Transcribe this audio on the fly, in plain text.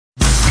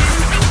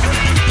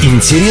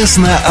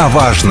Интересно о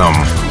важном,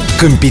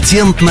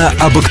 компетентно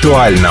об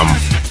актуальном,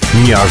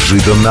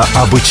 неожиданно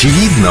об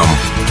очевидном,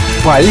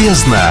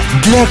 полезно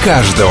для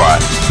каждого.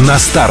 На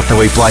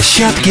стартовой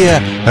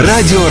площадке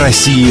Радио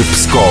России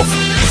Псков.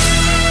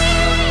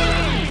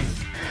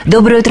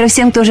 Доброе утро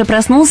всем, кто уже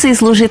проснулся и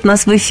слушает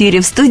нас в эфире.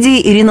 В студии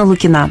Ирина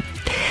Лукина.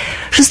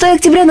 6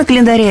 октября на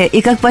календаре,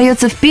 и, как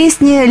поется в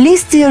песне,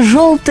 листья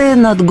желтые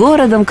над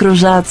городом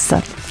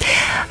кружатся.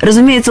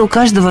 Разумеется, у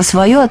каждого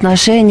свое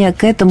отношение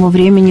к этому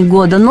времени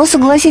года. Но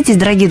согласитесь,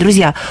 дорогие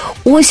друзья,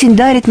 осень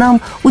дарит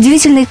нам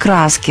удивительные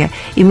краски,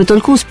 и мы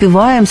только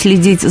успеваем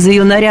следить за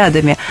ее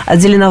нарядами от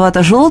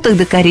зеленовато-желтых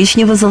до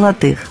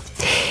коричнево-золотых.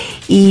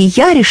 И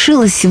я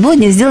решила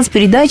сегодня сделать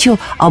передачу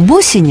об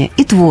осени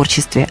и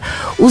творчестве.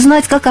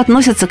 Узнать, как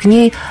относятся к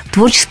ней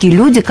творческие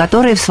люди,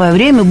 которые в свое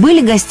время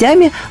были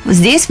гостями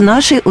здесь, в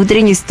нашей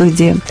утренней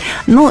студии.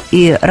 Ну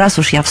и раз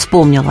уж я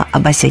вспомнила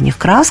об осенних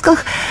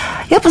красках,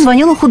 я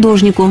позвонила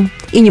художнику.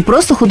 И не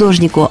просто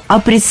художнику,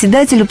 а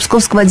председателю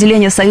Псковского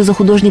отделения Союза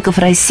художников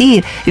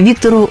России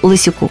Виктору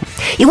Лысюку.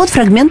 И вот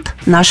фрагмент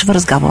нашего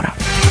разговора.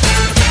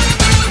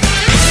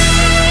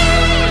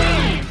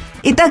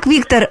 Итак,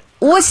 Виктор,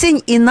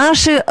 осень и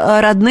наши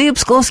родные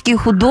псковские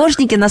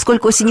художники,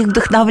 насколько осень их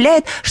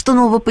вдохновляет, что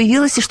нового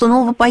появилось и что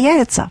нового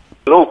появится?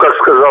 Ну, как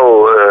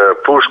сказал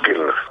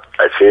Пушкин,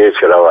 «Осень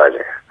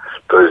очарование».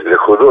 То есть для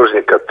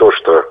художника то,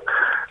 что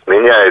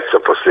меняется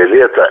после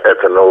лета,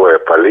 это новая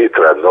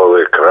палитра,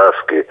 новые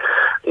краски,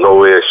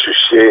 новые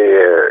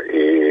ощущения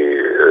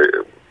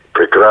и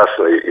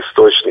прекрасный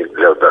источник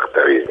для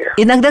вдохновения.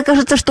 Иногда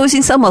кажется, что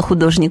осень сама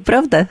художник,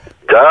 правда?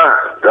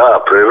 Да,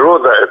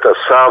 природа – это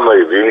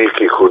самый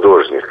великий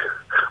художник,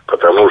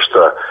 потому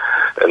что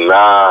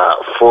на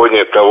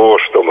фоне того,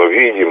 что мы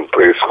видим,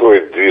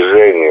 происходит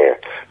движение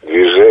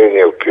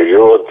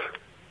вперед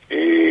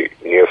и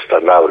не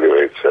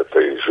останавливается. То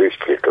есть жизнь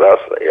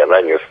прекрасна, и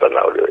она не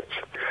останавливается.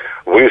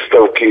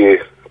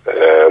 Выставки,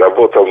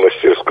 работа в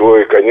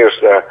мастерской,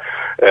 конечно,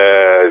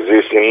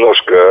 здесь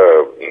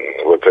немножко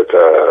вот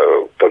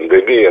эта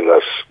пандемия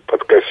нас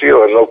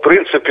подкосила, но в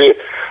принципе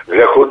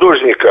для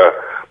художника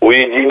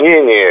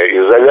уединение,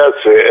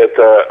 изоляция –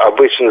 это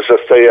обычное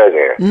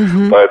состояние.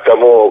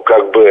 Поэтому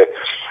как бы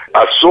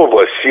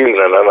особо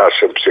сильно на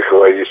нашем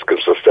психологическом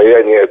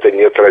состоянии это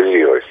не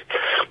отразилось.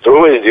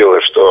 Другое дело,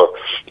 что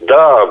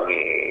да,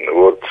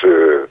 вот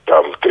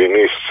там 3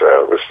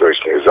 месяца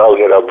выставочный зал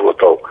не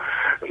работал,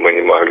 мы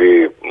не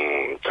могли,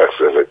 так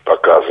сказать,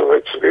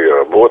 показывать свои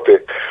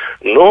работы.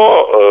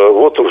 Но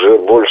вот уже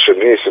больше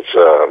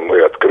месяца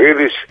мы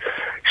открылись.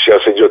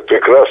 Сейчас идет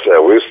прекрасная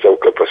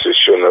выставка,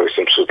 посвященная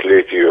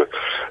 800-летию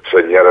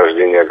со дня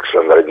рождения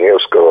Александра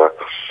Невского.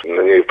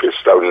 На ней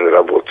представлены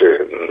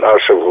работы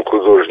нашего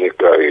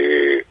художника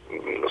и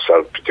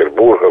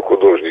Санкт-Петербурга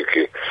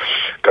художники,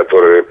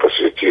 которые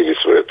посвятили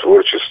свое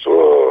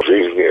творчество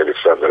жизни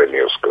Александра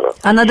Невского.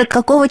 Она до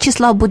какого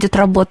числа будет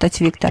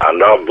работать, Виктор?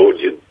 Она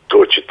будет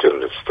до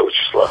 14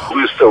 числа.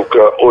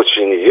 Выставка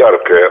очень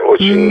яркая,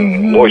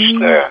 очень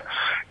мощная.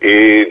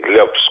 И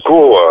для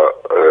Пскова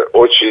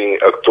очень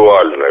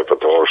актуальная,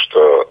 потому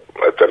что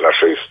это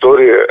наша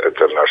история,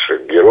 это наши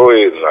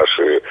герои,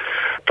 наши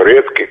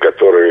предки,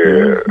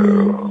 которые,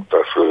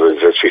 так сказать,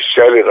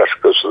 защищали наше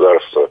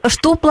государство.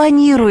 Что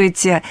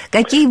планируете?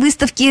 Какие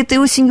выставки этой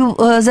осенью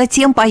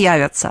затем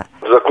появятся?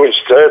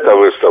 Закончится эта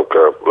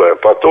выставка,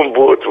 потом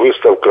будет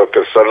выставка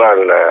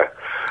персональная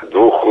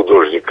 2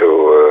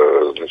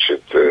 художников,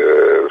 значит,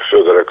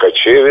 Федора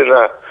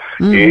Кочевина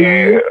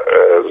и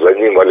за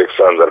ним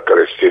Александр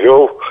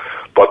Коростелев.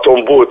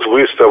 Потом будет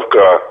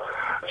выставка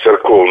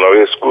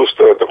церковного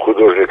искусства, это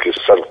художник из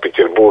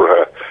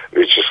Санкт-Петербурга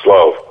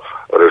Вячеслав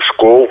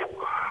Рыжков.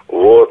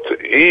 Вот.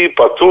 И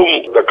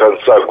потом до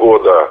конца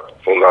года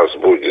у нас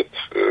будет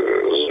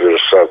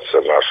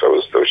завершаться наша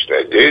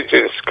выставочная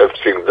деятельность, как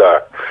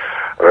всегда,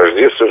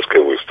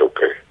 рождественской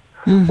выставкой.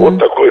 Вот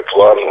такой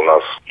план у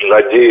нас.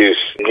 Надеюсь,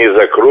 не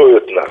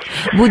закроют нас.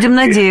 Будем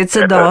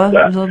надеяться,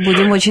 да.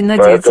 Будем очень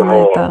надеяться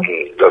на это.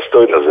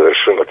 Достойно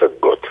завершим этот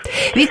год.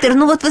 Виктор,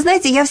 ну вот вы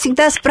знаете, я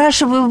всегда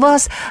спрашиваю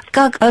вас,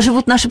 как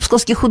живут наши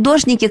псковские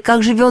художники,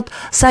 как живет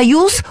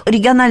Союз,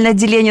 региональное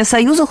отделение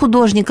Союза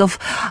художников,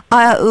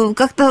 а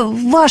как-то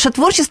ваше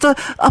творчество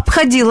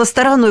обходило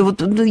стороной.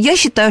 Вот я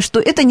считаю, что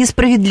это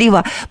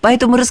несправедливо.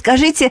 Поэтому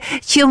расскажите,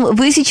 чем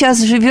вы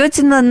сейчас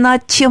живете,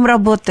 над чем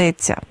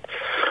работаете?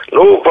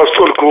 Ну,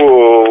 поскольку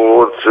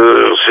вот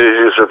в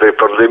связи с этой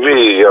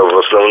пандемией я в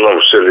основном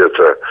все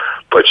лето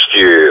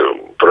почти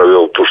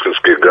провел в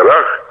Пушкинских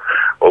горах.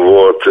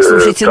 Вот,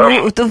 слушайте, там...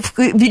 ну это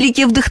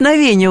великие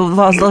вдохновения у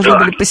вас должны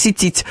были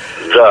посетить.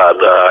 Да,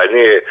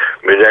 они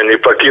меня не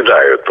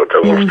покидают,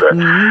 потому что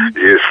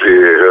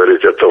если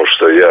говорить о том,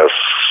 что я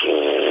с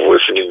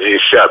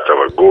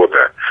 80-го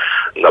года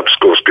на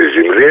Псковской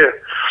земле,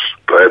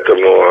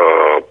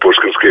 поэтому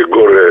Пушкинские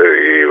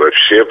горы и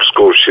вообще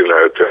Псковщина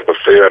 – это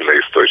постоянный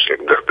источник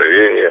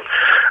вдохновения,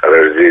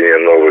 рождения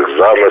новых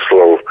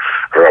замыслов,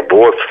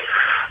 работ.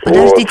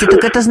 Подождите,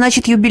 так это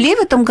значит юбилей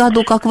в этом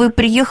году, как вы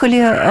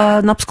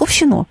приехали на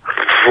Псковщину?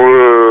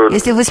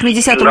 Если в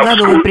 80-м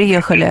году вы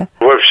приехали.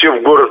 Вообще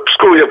в город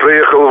Псков я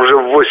приехал уже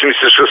в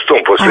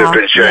 86-м после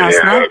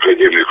окончания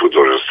Академии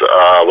художеств.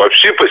 А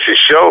вообще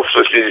посещал с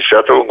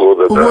 80-го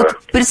года, да. Вот,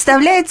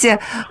 представляете,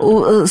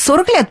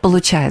 40 лет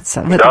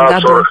получается в этом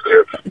году. 40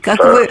 лет.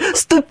 Как вы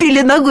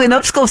ступили ногой на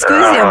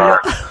Псковскую землю.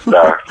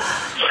 Да.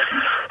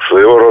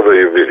 Своего рода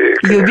юбилей.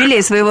 Конечно.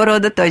 Юбилей своего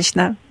рода,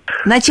 точно.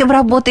 На чем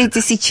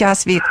работаете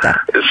сейчас,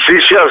 Виктор?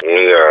 Сейчас у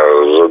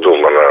меня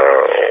задумана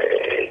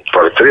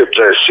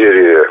портретная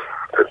серия.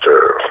 Это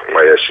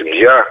моя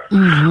семья.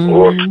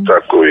 Вот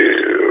такой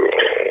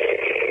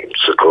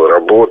цикл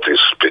работ из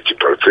 5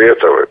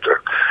 портретов. Это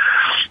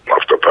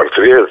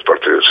автопортрет,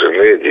 портрет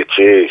жены,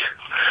 детей.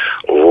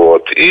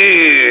 Вот.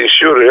 И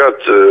еще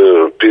ряд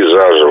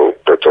пейзажей,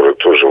 которые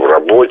тоже в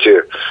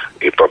работе.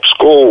 И по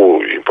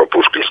Пскову, и по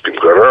Пушкинским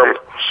горам.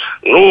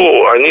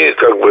 Ну, они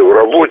как бы в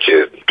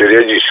работе.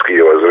 Периодически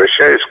я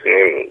возвращаюсь к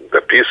ним,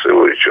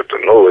 дописываю, что-то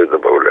новое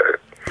добавляю.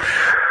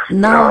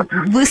 На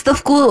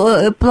выставку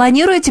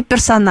планируете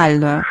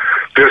персональную?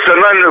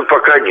 Персональную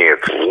пока нет.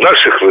 В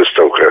наших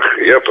выставках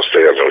я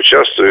постоянно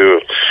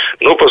участвую.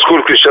 Но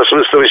поскольку сейчас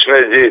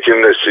выставочная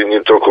деятельность не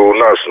только у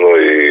нас, но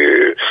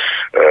и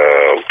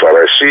по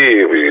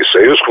России, и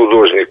Союз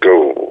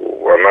художников,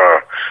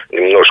 она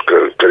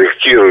немножко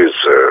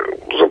корректируется.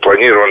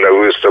 Запланированные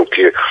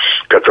выставки,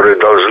 которые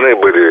должны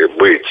были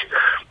быть,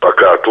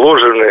 пока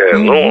отложены,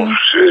 ну, в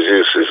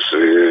связи с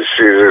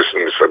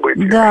известными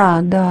событиями.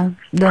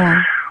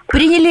 Да.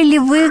 Приняли ли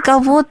вы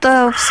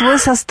кого-то в свой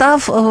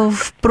состав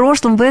в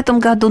прошлом, в этом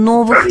году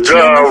новых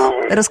членов?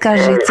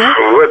 Расскажите.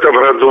 В этом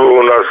году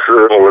у нас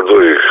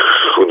молодой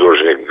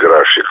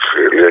художник-график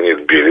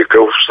Леонид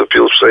Беликов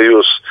вступил в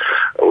Союз.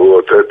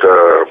 Вот,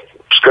 это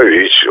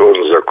пскович,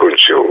 он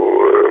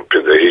закончил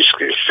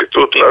педагогический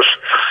институт наш,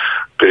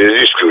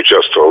 периодически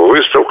участвовал в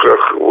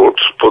выставках, вот,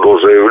 подал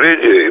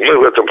заявление, и мы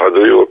в этом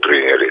году его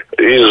приняли.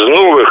 Из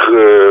новых,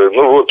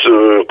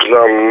 к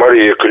нам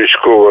Мария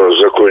Крючкова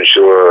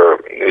закончила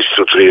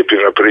институт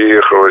Репина,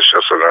 приехала,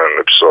 сейчас она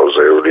написала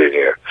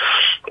заявление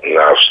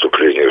на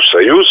вступление в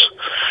Союз.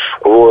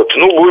 Вот,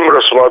 будем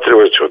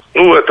рассматривать.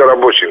 Это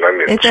рабочий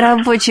момент. Это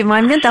рабочий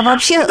момент, а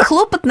вообще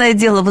хлопотное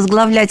дело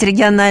возглавлять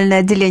региональное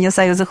отделение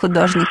Союза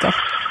художников?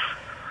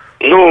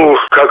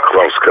 Как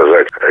вам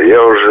сказать,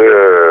 я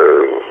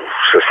уже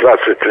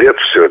 16 лет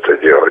все это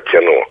дело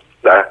тяну,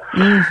 да?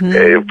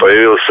 И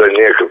появился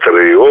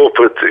некоторый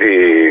опыт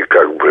и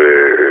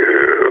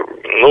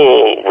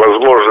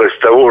возможность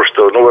того,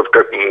 что,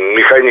 как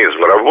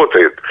механизм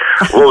работает,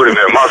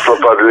 вовремя масло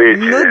подлить,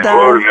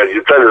 вовремя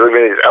детали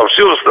заменить, а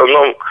все в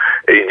основном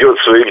идет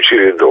своим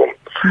чередом.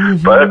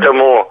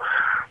 Поэтому,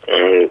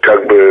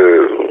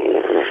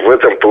 в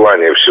этом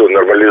плане все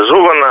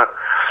нормализовано.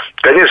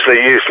 Конечно,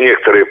 есть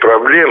некоторые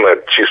проблемы,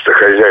 чисто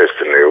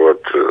хозяйственные.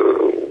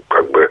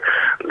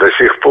 До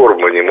сих пор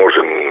мы не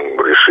можем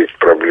решить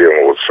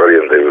проблему с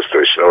арендой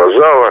выставочного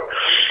зала.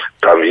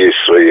 Там есть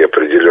свои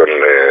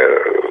определенные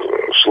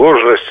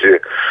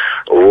сложности.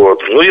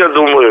 Я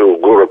думаю,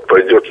 город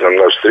пойдет нам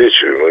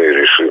навстречу, и мы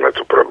решим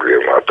эту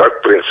проблему. А так,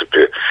 в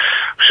принципе,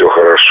 все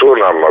хорошо.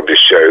 Нам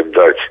обещают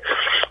дать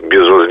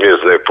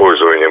безвозмездное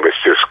пользование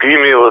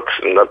мастерскими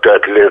на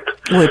 5 лет.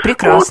 Ой,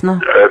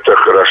 прекрасно. Это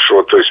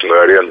хорошо. То есть мы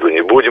аренду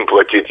не будем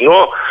платить,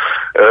 но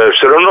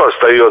все равно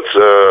остается,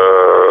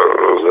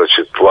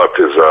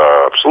 платы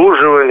за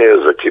обслуживание,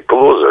 за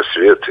тепло, за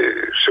свет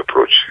и все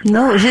прочее.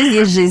 Жизнь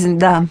есть жизнь,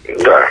 да.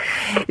 Да.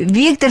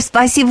 Виктор,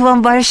 спасибо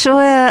вам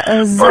большое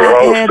за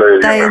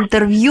это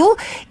интервью.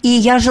 И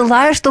я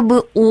желаю,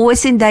 чтобы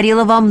осень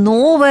дарила вам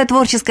новое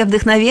творческое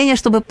вдохновение,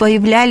 чтобы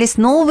появлялись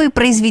новые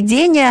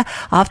произведения,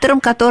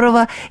 автором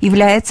которого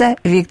является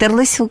Виктор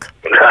Лысюк.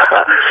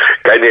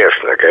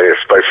 Конечно.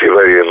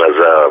 Спасибо, Ирина,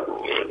 за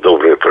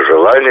добрые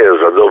пожелания,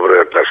 за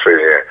добрые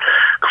отношения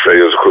к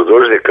Союзу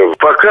художников.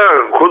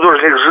 Пока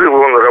художник жив,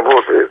 он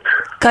работает.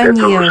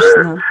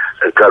 Конечно.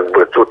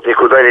 Тут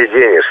никуда не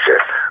денешься.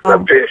 На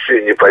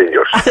пенсию не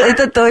пойдешь.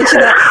 Это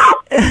точно.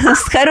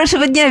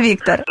 Хорошего дня,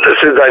 Виктор. До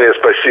свидания,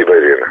 спасибо,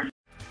 Ирина.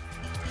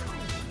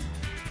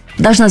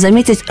 Должна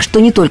заметить, что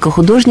не только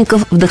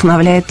художников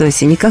вдохновляет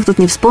осень. И как тут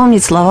не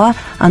вспомнить слова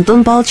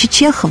Антона Павловича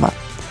Чехова.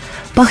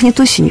 «Пахнет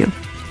осенью,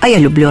 а я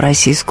люблю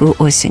российскую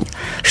осень.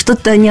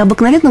 Что-то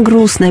необыкновенно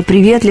грустное,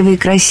 приветливое и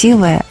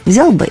красивое.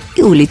 Взял бы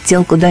и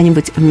улетел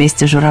куда-нибудь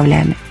вместе с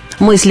журавлями».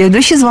 Мой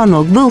следующий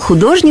звонок был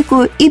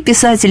художнику и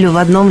писателю в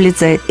одном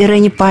лице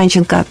Ирине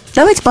Панченко.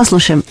 Давайте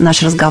послушаем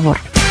наш разговор.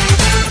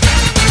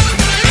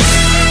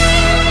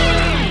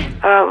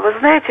 Вы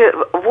знаете,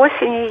 в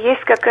осени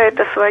есть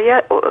какая-то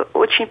своя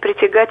очень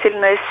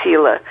притягательная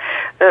сила.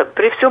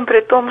 При всем при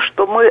том,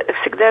 что мы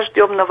всегда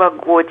ждем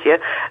новогодья.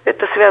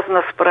 Это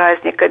связано с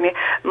праздниками.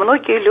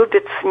 Многие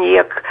любят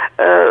снег.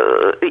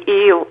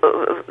 и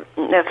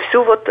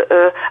всю вот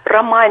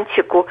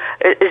романтику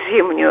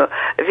зимнюю.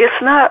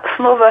 Весна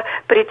снова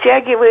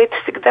притягивает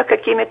всегда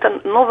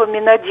какими-то новыми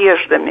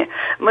надеждами.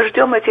 Мы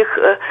ждем этих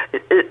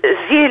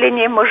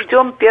зелени, мы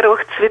ждем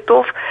первых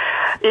цветов.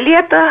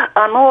 Лето,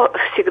 оно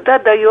всегда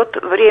дает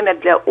время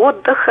для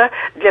отдыха,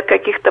 для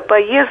каких-то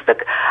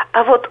поездок.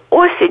 А вот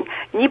осень,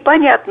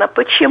 непонятно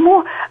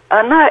почему,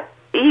 она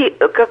и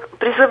как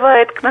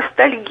призывает к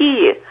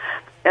ностальгии.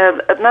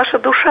 Наша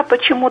душа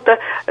почему-то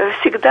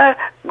всегда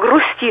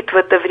грустит в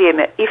это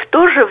время, и в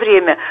то же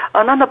время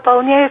она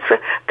наполняется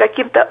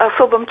каким-то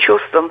особым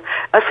чувством,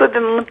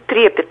 особенным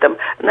трепетом,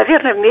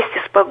 наверное,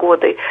 вместе с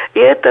погодой. И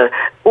это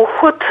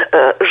уход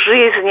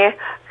жизни,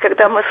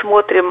 когда мы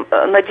смотрим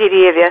на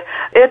деревья,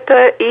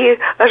 это и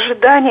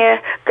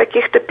ожидание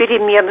каких-то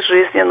перемен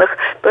жизненных.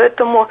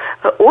 Поэтому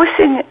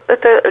осень –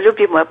 это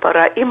любимая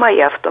пора, и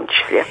моя в том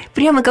числе.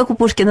 Прямо как у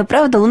Пушкина,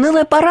 правда?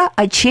 Унылая пора,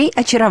 очей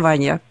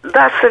очарования.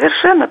 Да,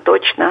 совершенно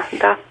точно,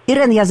 да.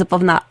 Ирена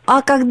Языповна,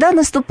 а когда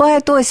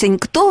наступает осень,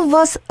 кто у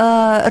вас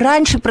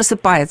раньше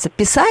просыпается,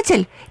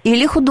 писатель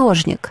или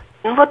художник?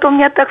 Ну вот у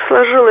меня так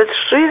сложилась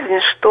жизнь,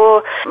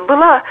 что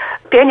была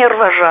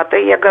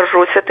пионер-вожатой, я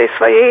горжусь этой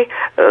своей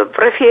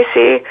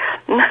профессией.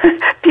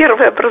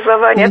 Первое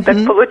образование так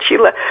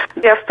получила.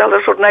 Я стала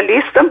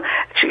журналистом,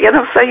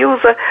 членом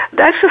Союза,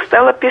 дальше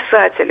стала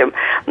писателем.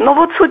 Но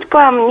вот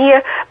судьба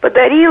мне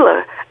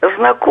подарила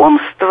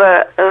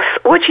знакомство с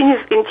очень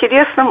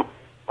интересным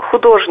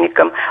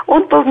художником.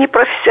 Он был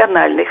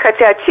непрофессиональный,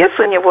 хотя отец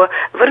у него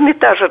в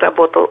Эрмитаже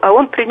работал, а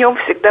он при нем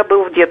всегда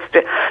был в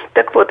детстве.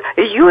 Так вот,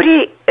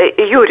 Юрий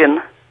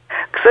Юрин,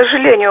 к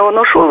сожалению, он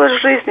ушел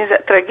из жизни,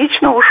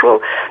 трагично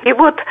ушел. И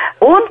вот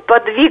он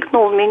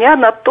подвигнул меня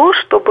на то,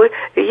 чтобы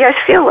я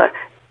села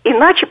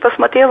иначе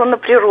посмотрела на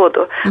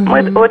природу.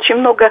 Мы очень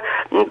много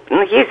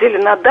ездили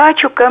на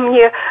дачу ко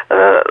мне,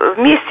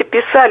 вместе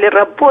писали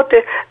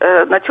работы,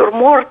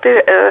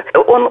 натюрморты.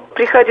 Он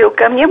приходил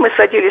ко мне, мы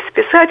садились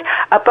писать,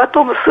 а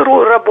потом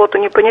сырую работу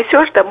не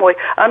понесешь домой,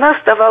 она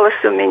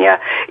оставалась у меня.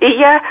 И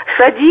я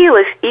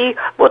садилась и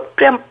вот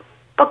прям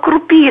по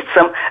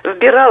крупицам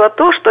вбирала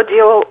то, что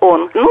делал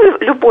он. Ну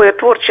и любое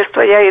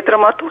творчество, я и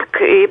драматург,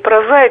 и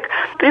прозаик,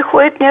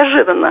 приходит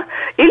неожиданно.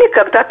 Или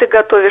когда ты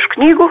готовишь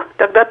книгу,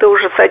 тогда ты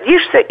уже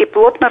садишься и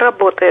плотно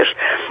работаешь.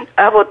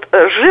 А вот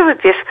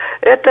живопись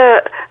 –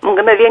 это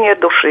мгновение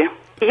души.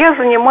 Я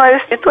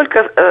занимаюсь не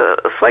только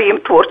своим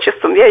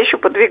творчеством, я еще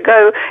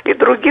подвигаю и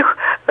других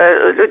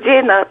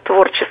людей на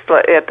творчество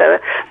это.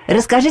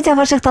 Расскажите о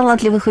ваших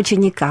талантливых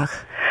учениках.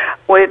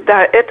 Ой,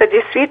 да, это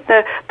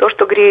действительно то,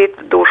 что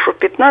греет душу.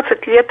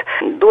 15 лет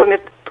в Доме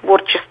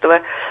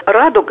творчества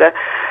 «Радуга»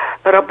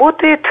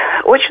 работает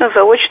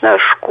очно-заочная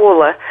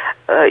школа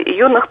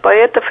юных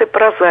поэтов и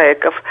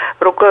прозаиков.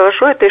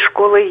 Руковожу этой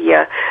школой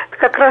я.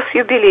 Как раз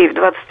юбилей в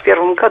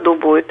 2021 году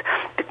будет,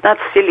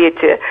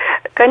 15-летие.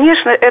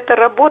 Конечно, эта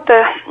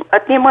работа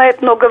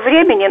отнимает много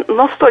времени,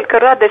 но столько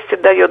радости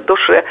дает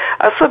душе,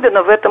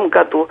 особенно в этом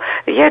году.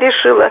 Я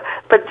решила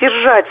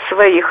поддержать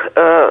своих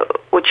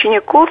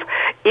учеников,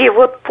 и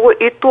вот по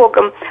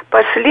итогам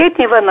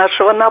последнего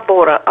нашего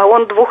набора, а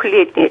он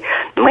 2-летний,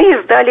 мы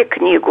издали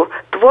книгу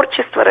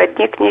 «Творчество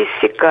родник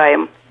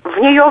неиссякаем». В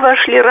нее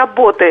вошли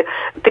работы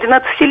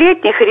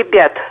 13-летних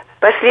ребят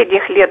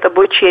последних лет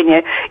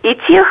обучения и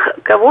тех,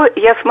 кого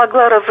я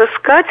смогла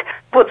разыскать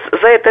вот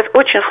за это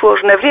очень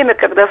сложное время,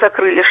 когда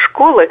закрыли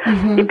школы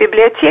и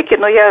библиотеки,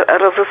 но я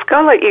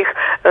разыскала их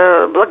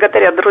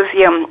благодаря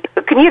друзьям.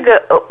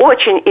 Книга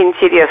очень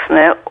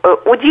интересная,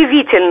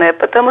 удивительная,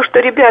 потому что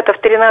ребята в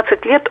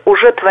 13 лет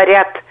уже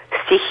творят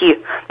стихи,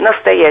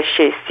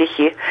 настоящие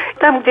стихи.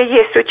 Там, где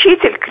есть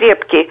учитель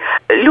крепкий,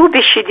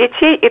 любящий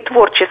детей и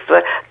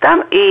творчество,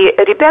 там и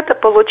ребята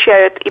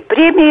получают и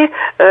премии,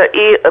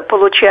 и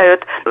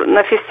получают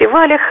на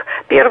фестивалях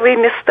первые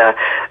места.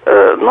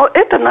 Но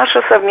это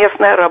наша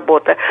совместная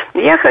работа.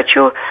 Я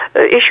хочу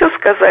еще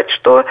сказать,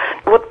 что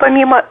вот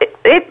помимо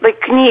этой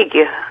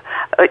книги,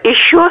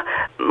 еще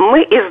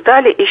мы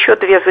издали еще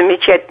 2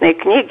 замечательные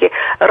книги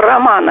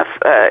романов.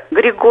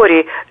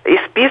 Григорий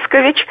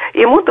Испискович,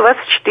 ему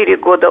 24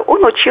 года.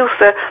 Он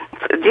учился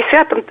в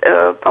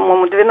 10-м,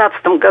 по-моему,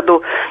 12-м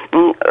году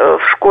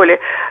в школе.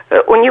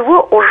 У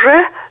него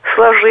уже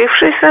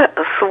сложившийся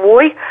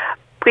свой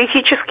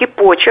поэтический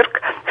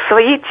почерк,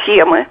 свои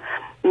темы.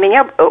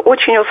 Меня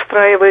очень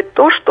устраивает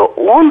то, что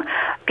он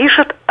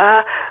пишет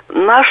о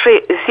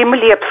нашей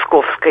земле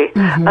псковской,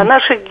 о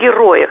наших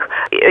героях.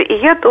 И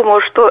я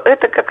думаю, что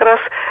это как раз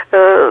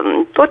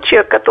тот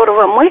человек,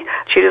 которого мы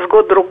через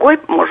год-другой,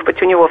 может быть,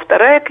 у него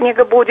 2-я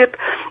книга будет,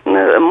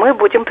 мы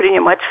будем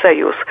принимать в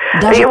Союз.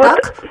 Даже и так?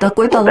 Вот,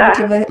 такой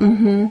талантливый.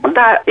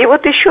 Да, и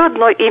вот еще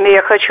одно имя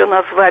я хочу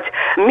назвать.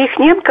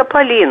 Михненко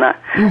Полина.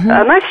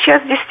 Она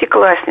сейчас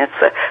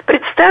 10-классница.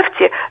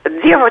 Представьте,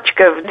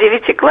 девочка,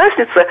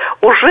 9-классница,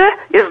 уже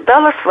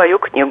издала свою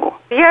книгу.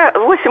 Я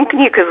 8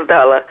 книг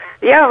издала.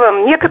 Я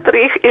вам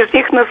некоторые из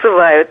них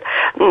называю.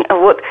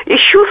 Вот.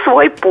 Ищу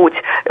свой путь.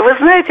 Вы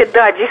знаете,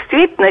 да,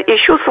 действительно,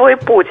 ищу свой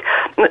путь.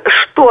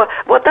 Что?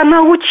 Вот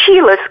она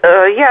училась.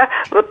 Я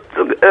вот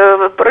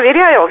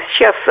проверяю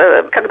сейчас,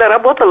 когда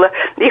работала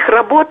их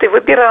работы,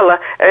 выбирала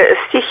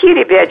стихи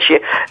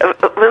ребячие.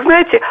 Вы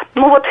знаете,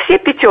 ну вот все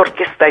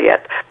пятерки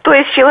стоят. То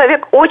есть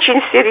человек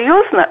очень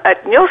серьезно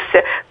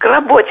отнесся к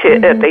работе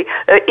этой.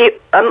 И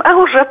она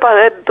уже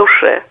поэт в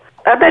душе.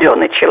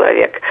 Одаренный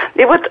человек.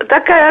 И вот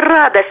такая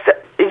радость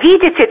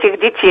видеть этих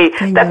детей,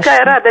 конечно,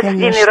 такая радость с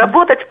ними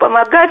работать,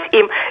 помогать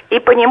им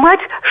и понимать,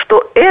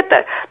 что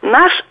это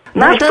наш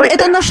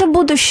это наше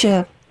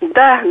будущее.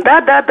 Да.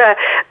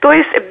 То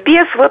есть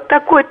без вот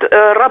такой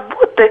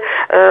работы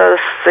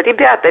с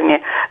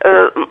ребятами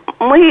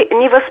мы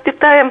не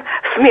воспитаем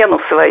смену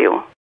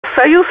свою.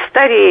 Союз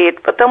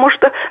стареет, потому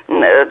что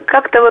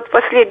как-то вот в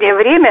последнее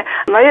время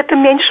на это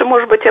меньше,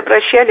 может быть,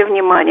 обращали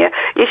внимание.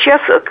 И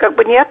сейчас как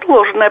бы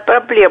неотложная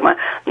проблема.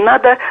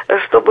 Надо,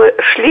 чтобы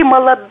шли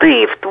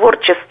молодые в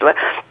творчество.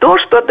 То,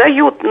 что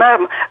дают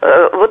нам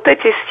вот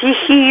эти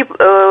стихи,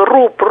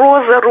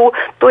 проза,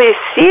 то есть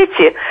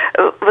сети,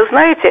 вы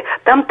знаете,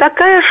 там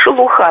такая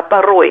шелуха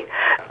порой,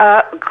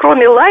 а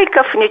кроме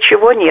лайков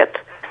ничего нет.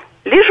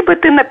 Лишь бы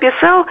ты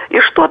написал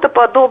и что-то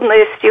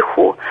подобное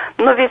стиху.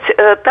 Но ведь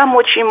там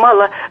очень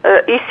мало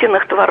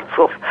истинных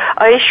творцов.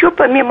 А еще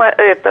помимо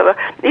этого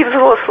и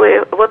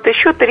взрослые. Вот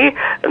еще 3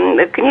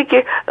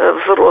 книги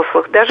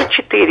взрослых, даже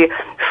 4.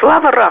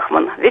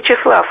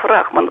 Вячеслав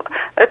Рахман.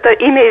 Это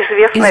имя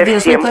известное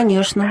всем.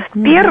 Конечно.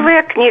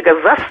 Первая книга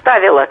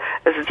заставила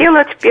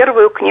сделать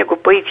первую книгу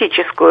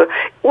поэтическую.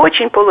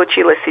 Очень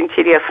получилось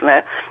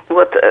интересная.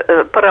 Вот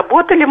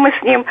поработали мы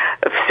с ним,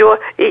 все.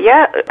 И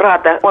я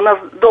рада. У нас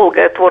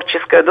долгая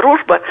творческая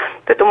дружба,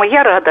 поэтому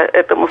я рада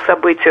этому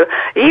событию.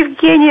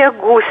 Евгения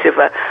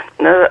Гусева,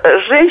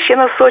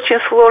 женщина с очень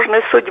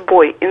сложной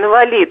судьбой,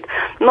 инвалид,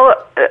 но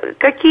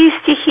какие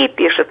стихи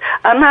пишет.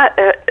 Она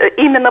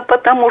именно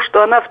потому,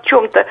 что она в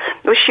чем-то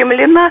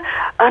ущемлена,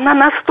 она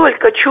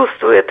настолько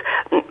чувствует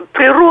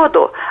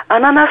природу,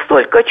 она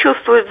настолько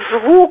чувствует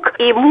звук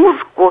и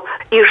музыку,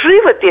 и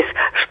живопись,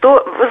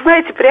 что, вы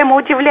знаете, прямо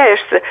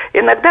удивляешься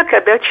иногда,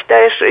 когда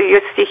читаешь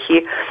ее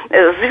стихи.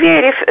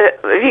 Зверев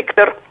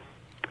Виктор.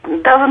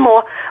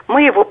 Давно.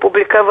 Мы его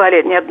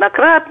публиковали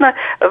неоднократно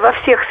во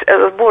всех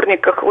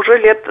сборниках, уже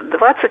лет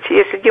 20,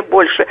 если не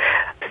больше,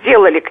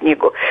 сделали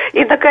книгу.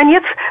 И,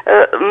 наконец,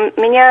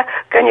 меня,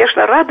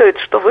 конечно, радует,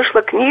 что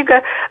вышла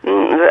книга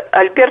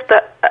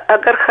Альберта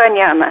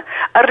Агарханяна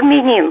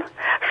 «Армянин»,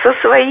 со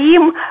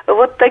своим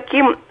вот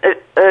таким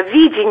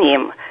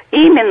видением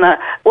именно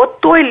от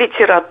той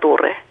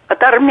литературы,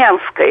 от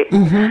армянской.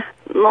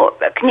 Но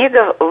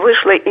книга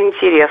вышла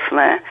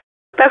интересная.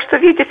 Так что,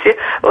 видите,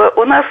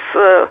 у нас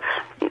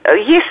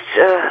есть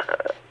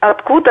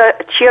откуда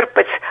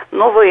черпать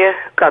новые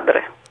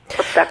кадры.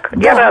 Вот так.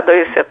 Да. Я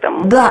радуюсь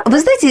этому. Да, вы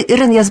знаете,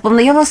 Ирина Ясиповна,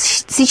 я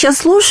вас сейчас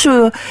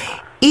слушаю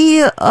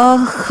и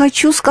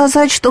хочу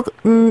сказать, что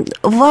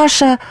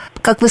ваша,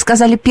 как вы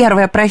сказали,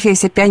 первая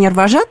профессия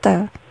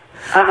пионер-вожатая,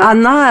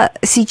 она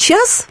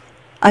сейчас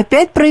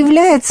опять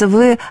проявляется,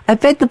 вы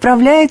опять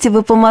направляете,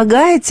 вы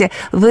помогаете,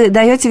 вы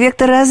даете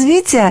вектор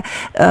развития.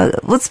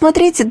 Вот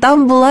смотрите,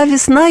 там была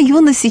весна,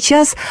 юность,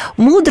 сейчас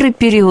мудрый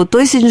период,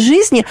 осень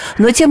жизни,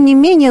 но тем не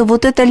менее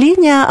вот эта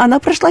линия, она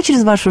прошла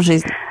через вашу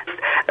жизнь.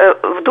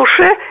 В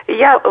душе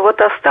я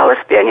вот осталась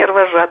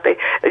пионер-вожатой.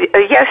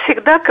 Я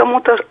всегда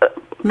кому-то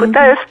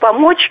пытаюсь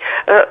помочь,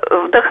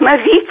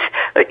 вдохновить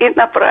и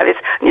направить.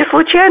 Не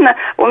случайно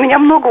у меня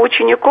много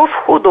учеников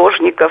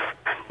художников.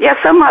 Я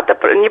сама-то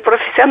не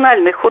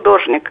профессиональный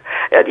художник.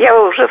 Я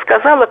уже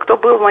сказала, кто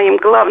был моим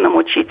главным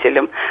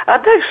учителем. А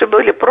дальше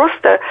были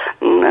просто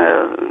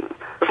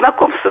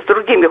знакомство с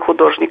другими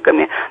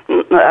художниками.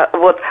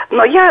 Вот.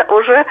 Но я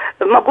уже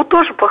могу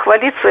тоже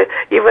похвалиться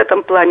и в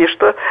этом плане,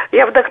 что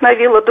я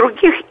вдохновила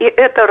других, и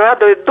это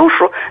радует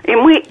душу, и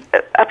мы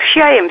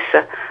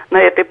общаемся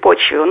на этой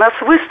почве. У нас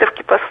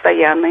выставки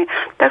постоянные.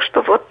 Так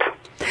что вот...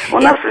 У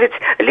нас ведь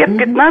лет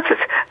 15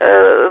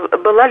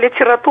 была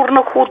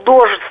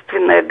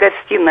литературно-художественная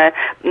гостиная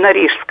на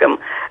Рижском.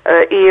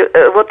 И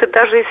вот и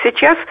даже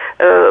сейчас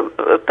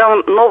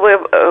там новая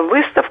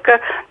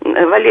выставка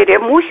Валерия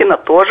Мухина,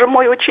 тоже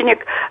мой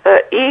ученик,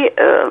 и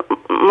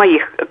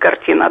моих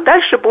картин. А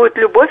дальше будет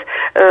Любовь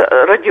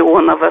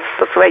Родионова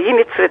со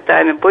своими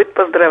цветами. Будет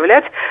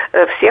поздравлять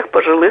всех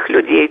пожилых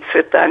людей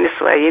цветами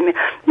своими.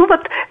 Ну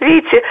вот,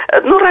 видите,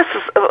 раз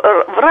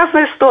в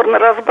разные стороны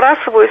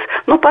разбрасываюсь,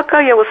 пока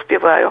я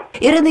успеваю.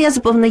 Ирина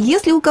Ясиповна,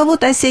 если у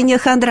кого-то осенняя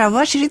хандра,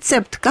 ваш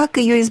рецепт, как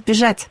ее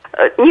избежать?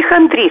 Не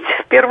хандрить,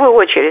 в первую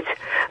очередь.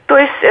 То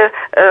есть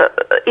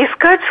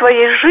искать в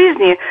своей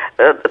жизни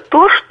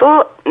то,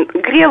 что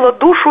грело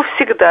душу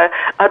всегда.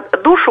 А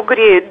душу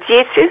греют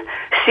дети,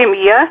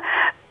 семья,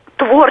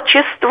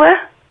 творчество,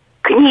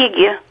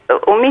 книги.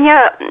 У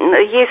меня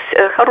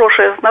есть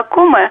хорошая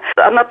знакомая,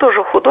 она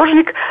тоже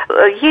художник,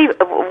 ей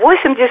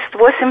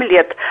 88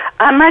 лет.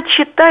 Она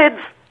читает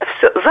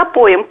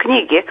запоем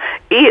книги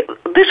и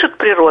дышит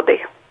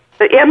природой.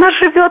 И она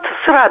живет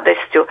с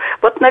радостью.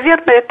 Вот,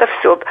 наверное, это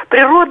все.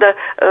 Природа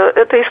 –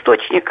 это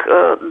источник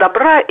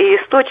добра и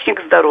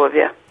источник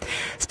здоровья.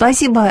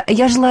 Спасибо.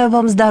 Я желаю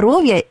вам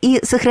здоровья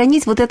и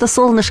сохранить вот это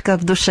солнышко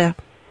в душе.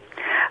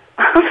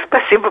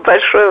 Спасибо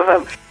большое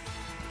вам.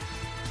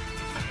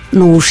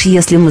 Ну уж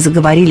если мы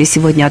заговорили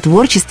сегодня о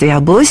творчестве и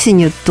об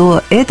осени,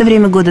 то это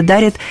время года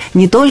дарит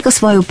не только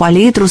свою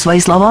палитру, свои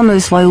слова, но и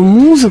свою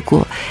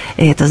музыку.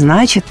 И это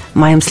значит,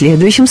 моим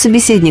следующим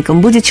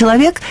собеседником будет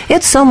человек,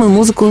 эту самую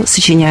музыку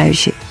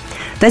сочиняющий.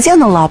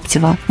 Татьяна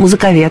Лаптева,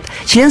 музыковед,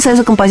 член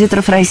Союза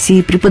композиторов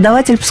России,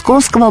 преподаватель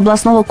Псковского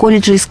областного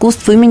колледжа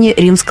искусств имени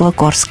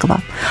Римского-Корского.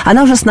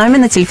 Она уже с нами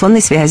на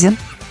телефонной связи.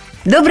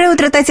 Доброе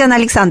утро, Татьяна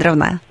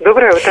Александровна.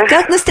 Доброе утро.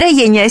 Как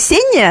настроение?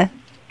 Осеннее?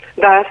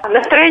 Да,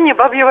 настроение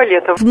бабьего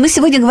лета. Мы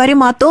сегодня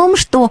говорим о том,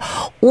 что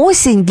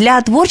осень для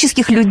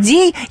творческих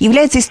людей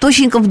является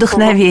источником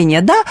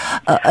вдохновения, да?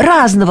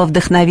 Разного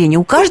вдохновения.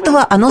 У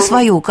каждого оно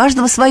свое, у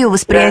каждого свое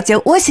восприятие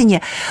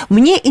осени.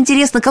 Мне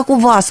интересно, как у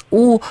вас,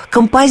 у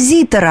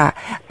композитора,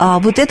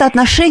 вот это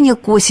отношение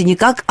к осени,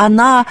 как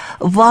она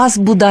вас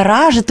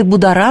будоражит и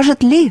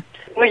будоражит ли?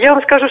 Ну, я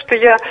вам скажу, что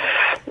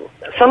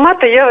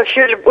сама-то я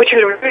вообще очень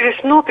люблю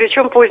весну,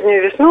 причем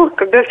позднюю весну,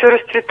 когда все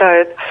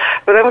расцветает.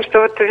 Потому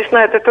что вот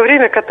весна – это то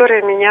время,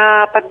 которое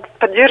меня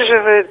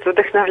поддерживает,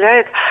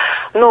 вдохновляет.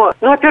 Но,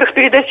 во-первых,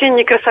 перед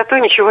осенней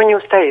красотой ничего не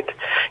устоит.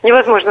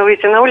 Невозможно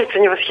выйти на улицу,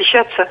 не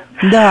восхищаться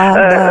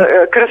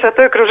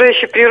красотой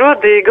окружающей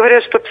природы. И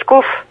говорят, что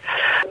Псков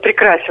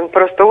прекрасен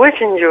просто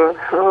осенью.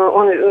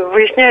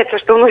 Выясняется,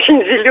 что он очень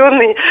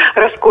зеленый,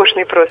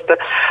 роскошный просто.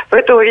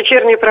 Поэтому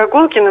вечерние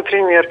прогулки,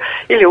 например,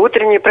 или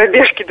утренние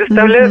пробежки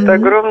доставляют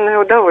огромное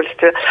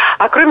удовольствие.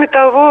 А кроме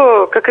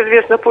того, как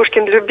известно,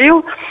 Пушкин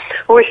любил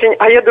осень,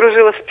 а я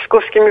дружила с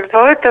псковскими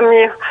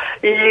поэтами,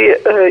 и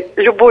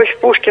любовь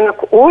Пушкина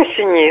к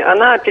осени,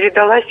 она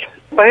передалась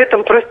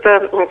поэтам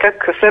просто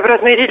как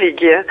своеобразная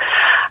религия.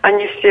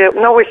 Они все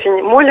на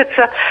осень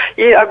молятся,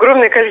 и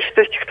огромное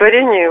количество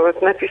стихотворений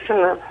вот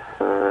написано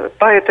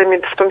поэтами,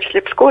 в том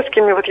числе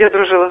псковскими. Вот я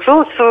дружила с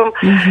Золотцевым,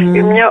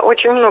 и у меня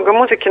очень много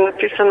музыки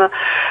написано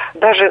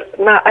даже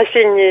на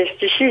осенние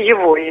стихи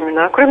его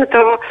именно. А кроме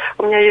того,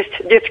 у меня есть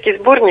детский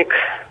сборник,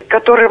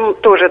 которым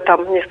тоже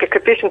там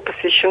несколько песен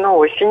посвящено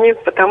осени,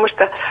 потому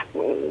что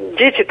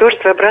дети тоже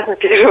своеобразно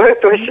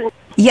переживают осень.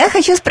 Я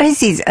хочу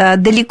спросить,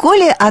 далеко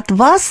ли от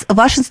вас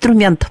ваш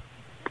инструмент?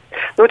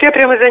 Ну вот я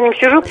прямо за ним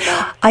сижу.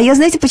 А я,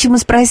 знаете, почему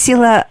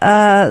спросила,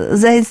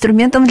 за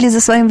инструментом ли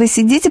за своим вы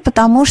сидите?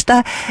 Потому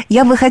что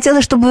я бы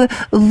хотела, чтобы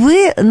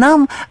вы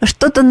нам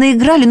что-то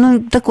наиграли, ну,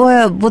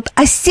 такое вот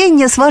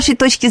осеннее с вашей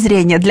точки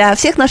зрения для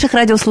всех наших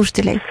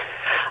радиослушателей.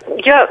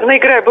 Я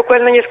наиграю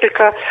буквально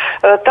несколько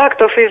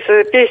тактов из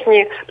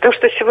песни, потому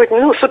что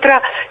сегодня, с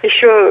утра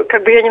еще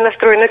как бы я не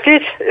настроена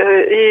петь,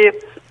 и...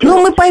 Ну,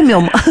 мы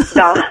поймем.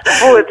 Да,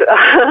 вот.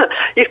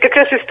 И как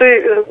раз из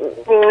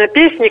той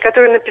песни,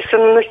 которая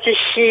написана на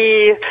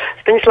стихи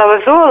Станислава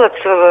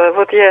Золотцева,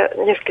 вот я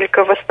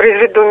несколько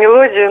воспроизведу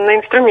мелодию на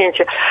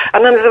инструменте.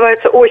 Она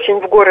называется «Осень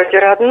в городе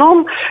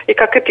родном», и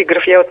как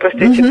эпиграф, я вот просто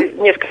эти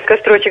несколько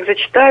строчек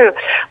зачитаю.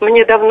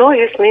 «Мне давно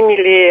весны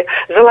милее,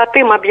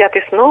 золотым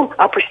объяты сном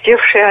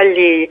опустевшие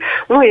аллеи».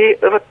 Ну и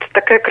вот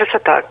такая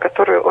красота,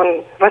 которую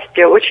он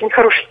воспел. Очень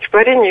хорошее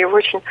стихотворение, его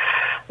очень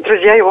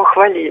друзья его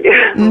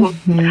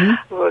хвалили.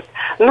 Вот.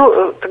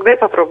 Ну, тогда я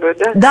попробую,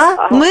 да?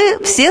 Да, мы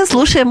все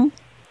слушаем.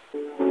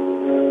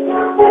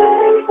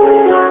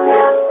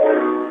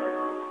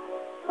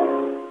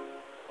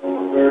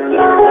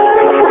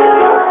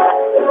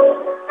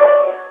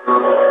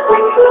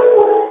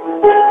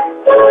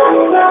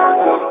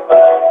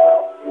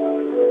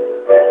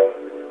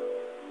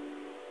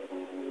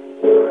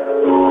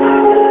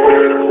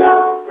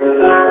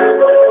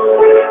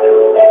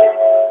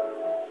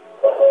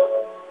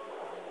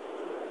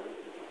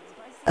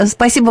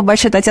 Спасибо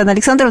большое, Татьяна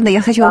Александровна. Я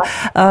хочу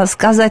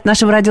сказать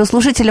нашим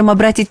радиослушателям,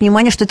 обратить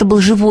внимание, что это был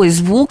живой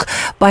звук,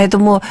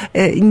 поэтому,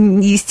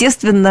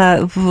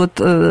 естественно,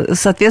 вот,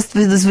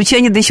 соответствует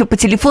звучание, да еще по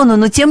телефону,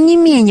 но тем не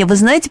менее, вы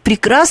знаете,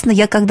 прекрасно,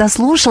 я когда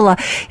слушала,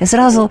 я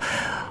сразу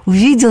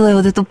увидела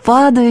вот эту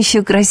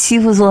падающую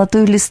красивую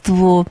золотую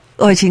листву.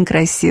 Очень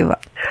красиво.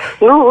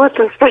 Ну вот,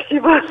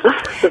 спасибо.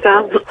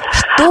 Да.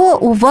 Что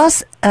у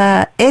вас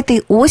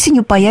этой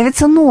осенью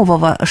появится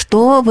нового?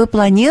 Что вы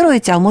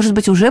планируете, а может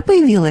быть уже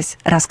появилось?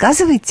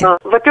 Рассказывайте.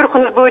 Во-первых, у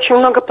нас было очень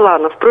много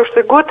планов.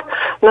 Прошлый год,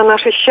 на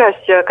наше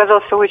счастье,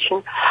 оказался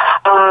очень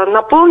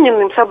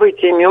наполненным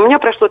событиями. У меня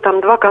прошло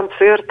там 2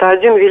 концерта,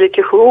 один в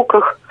Великих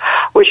Луках,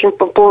 очень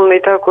полный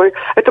такой.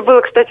 Это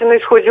было, кстати, на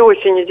исходе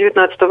осени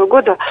 2019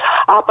 года.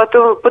 А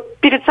потом,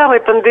 перед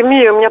самой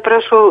пандемией у меня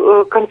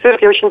прошел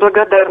концерт, я очень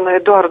благодарна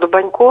Эдуарду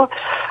Банько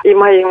и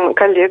моим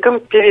коллегам,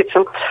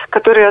 певицам,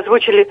 которые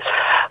озвучили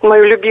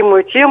мою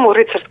любимую тему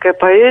 «Рыцарская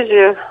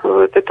поэзия».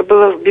 Вот, это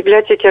было в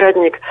библиотеке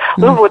 «Родник».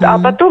 Ну вот, а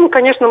потом,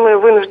 конечно, мы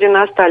вынуждены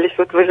остались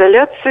вот в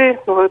изоляции,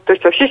 вот, то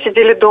есть вообще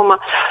сидели дома,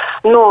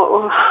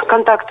 но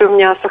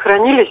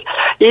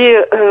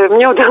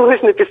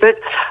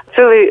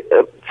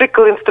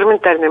цикл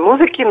инструментальной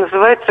музыки,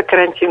 называется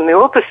 «Карантинные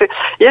опусы».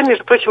 Я,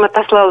 между прочим,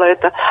 отослала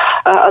это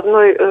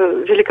одной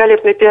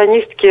великолепной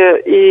пианистке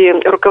и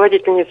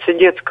руководительнице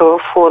детского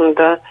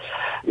фонда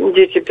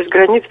 «Дети без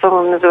границ»,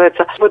 по-моему,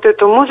 называется, вот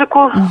эту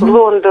музыку в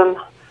Лондон.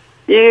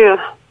 И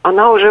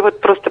она уже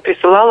вот просто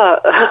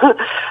присылала,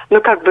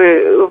 ну, как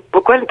бы,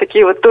 буквально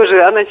такие вот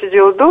тоже, она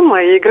сидела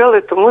дома и играла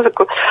эту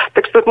музыку.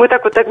 Так что мы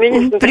так вот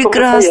обменились.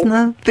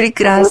 Прекрасно,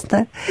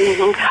 прекрасно.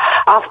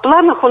 А в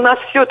планах у нас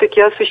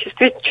все-таки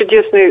осуществить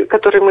чудесный,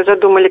 который мы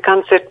задумали,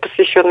 концерт,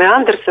 посвященный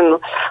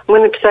Андерсену. Мы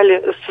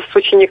написали с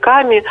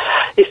учениками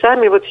и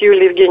сами вот с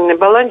Юлией Евгеньевной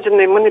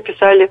Баландиной мы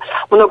написали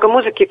много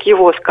музыки к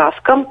его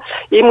сказкам.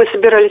 И мы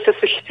собирались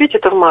осуществить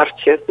это в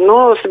марте.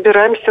 Но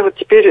собираемся вот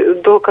теперь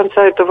до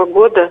конца этого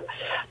года,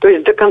 то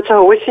есть до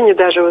конца осени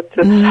даже. Вот.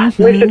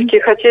 Мы все-таки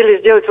хотели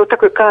сделать вот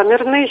такой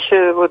камерный,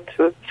 вот,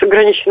 с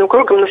ограниченным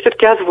кругом, но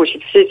все-таки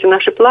озвучить все эти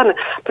наши планы,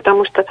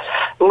 потому что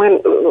мы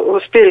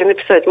успели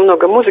написать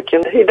много музыки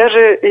и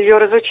даже ее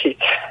разучить.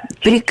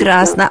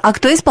 Прекрасно. А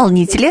кто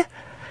исполнители?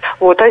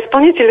 Вот, а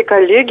исполнители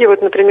коллеги,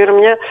 вот, например, у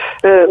меня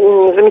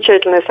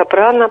замечательная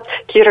сопрано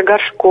Кира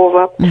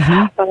Горшкова.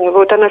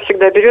 Вот она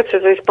всегда берется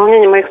за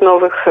исполнение моих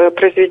новых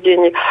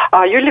произведений.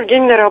 А Юлия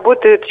Евгеньевна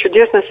работает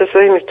чудесно со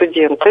своими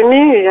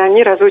студентами, и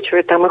они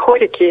разучивают там и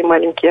хорики, и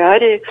маленькие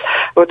арии.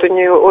 Вот у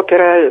нее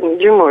опера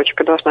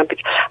 «Дюймовочка» должна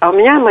быть. А у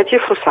меня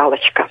мотив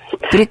 «Русалочка».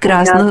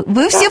 Прекрасно.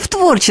 Вы все в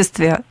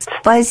творчестве.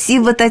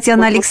 Спасибо,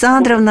 Татьяна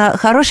Александровна.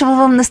 Хорошего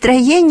вам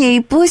настроения,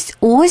 и пусть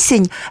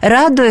осень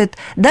радует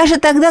даже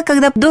тогда,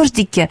 когда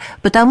дождики,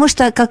 потому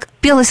что, как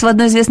пелось в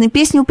одной известной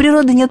песне, у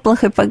природы нет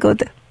плохой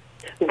погоды.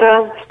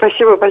 Да,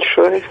 спасибо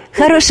большое.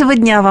 Хорошего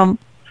дня вам.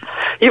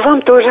 И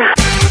вам тоже.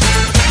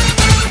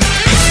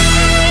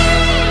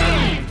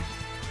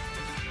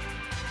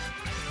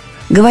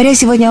 Говоря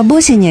сегодня об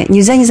осени,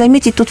 нельзя не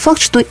заметить тот факт,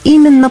 что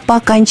именно по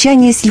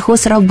окончании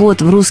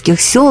сельхозработ в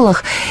русских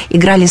селах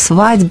играли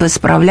свадьбы,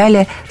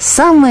 справляли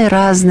самые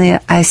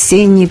разные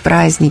осенние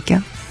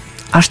праздники.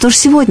 А что ж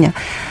сегодня?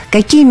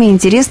 Какими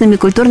интересными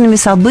культурными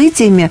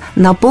событиями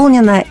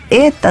наполнена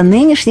эта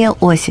нынешняя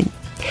осень?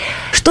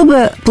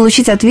 Чтобы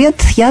получить ответ,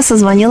 я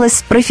созвонилась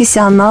с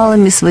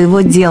профессионалами своего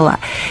дела.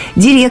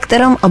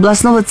 Директором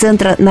областного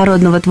центра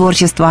народного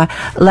творчества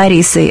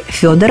Ларисой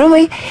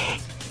Федоровой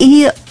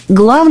и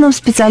главным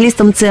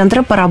специалистом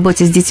центра по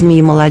работе с детьми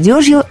и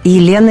молодежью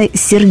Еленой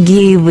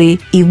Сергеевой.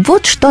 И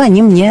вот что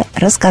они мне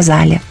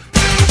рассказали.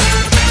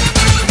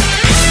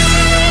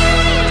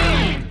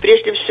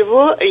 Прежде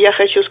всего, я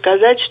хочу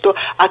сказать, что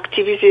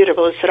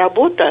активизировалась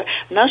работа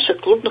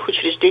наших клубных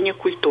учреждений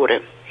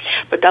культуры.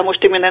 Потому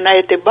что именно на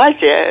этой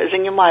базе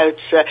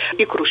занимаются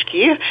и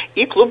кружки,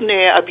 и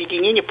клубные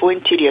объединения по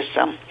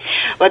интересам.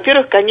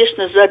 Во-первых,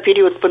 конечно, за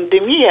период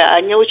пандемии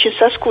они очень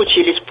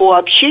соскучились по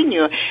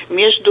общению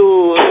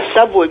между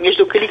собой,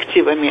 между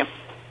коллективами.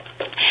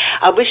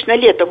 Обычно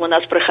летом у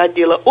нас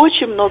проходило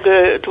очень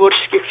много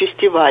творческих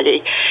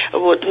фестивалей.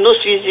 Вот. Но в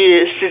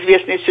связи с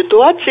известной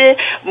ситуацией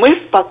мы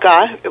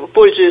пока,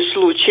 пользуясь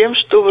случаем,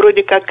 что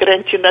вроде как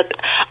карантин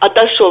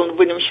отошел,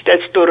 будем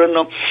считать, в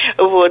сторону,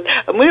 вот,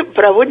 мы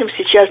проводим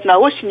сейчас на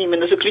осень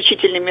именно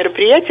заключительные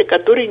мероприятия,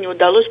 которые не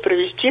удалось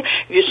провести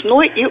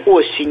весной и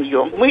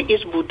осенью. Мы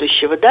из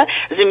будущего, да,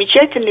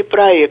 замечательный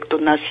проект у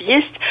нас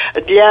есть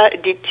для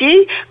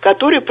детей,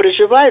 которые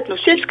проживают в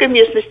сельской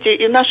местности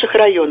и в наших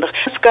районах.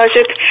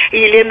 Скажет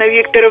Елена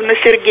Викторовна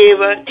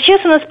Сергеева.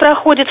 Сейчас у нас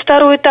проходит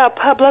второй этап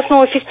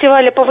областного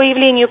фестиваля по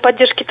выявлению и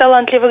поддержке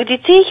талантливых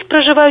детей,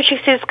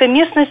 проживающих в сельской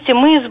местности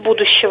 «Мы из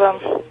будущего».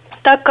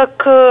 Так как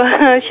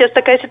сейчас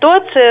такая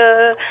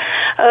ситуация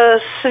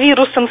с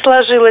вирусом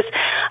сложилась,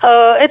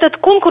 этот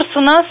конкурс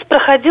у нас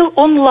проходил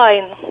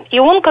онлайн, и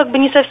он как бы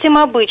не совсем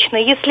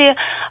обычный. Если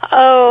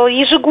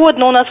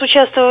ежегодно у нас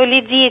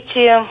участвовали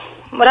дети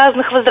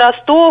разных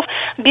возрастов,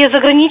 без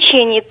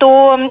ограничений,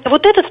 то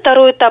вот этот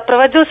второй этап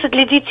проводился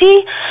для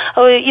детей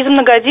из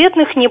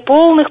многодетных,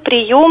 неполных,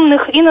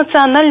 приемных и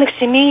национальных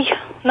семей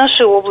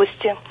нашей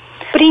области.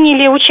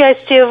 Приняли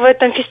участие в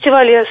этом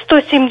фестивале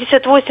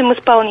 178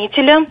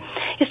 исполнителя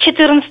из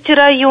 14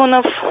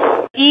 районов.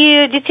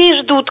 И детей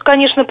ждут,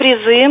 конечно,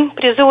 призы.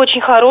 Призы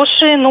очень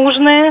хорошие,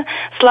 нужные,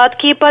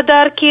 сладкие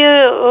подарки.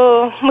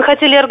 Мы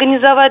хотели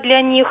организовать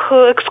для них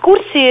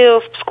экскурсии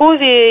в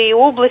Пскове и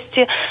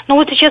области. Но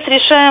вот сейчас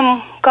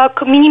решаем,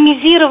 как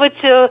минимизировать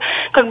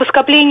как бы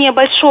скопление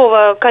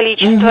большого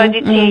количества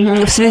детей.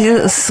 В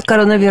связи с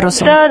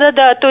коронавирусом.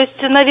 Да. То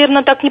есть,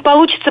 наверное, так не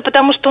получится,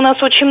 потому что у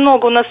нас очень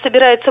много. У нас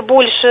собирается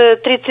больше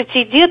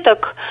 30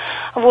 деток.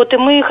 Вот, и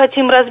мы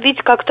хотим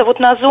разбить как-то вот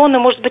на зоны.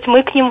 Может быть,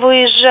 мы к ним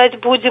выезжать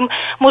будем.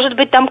 Может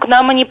быть, там к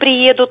нам они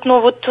приедут, но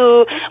вот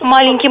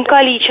маленьким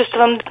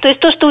количеством. То есть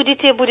то, что у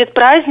детей будет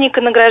праздник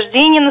и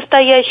награждение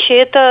настоящее,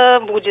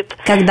 это будет.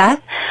 Когда?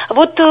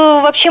 Вот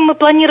вообще мы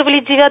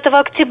планировали 9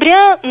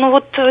 октября, но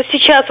вот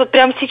сейчас, вот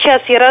прямо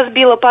сейчас я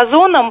разбила по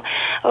зонам.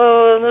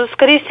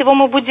 Скорее всего,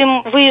 мы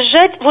будем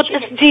выезжать вот с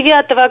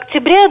 9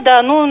 октября,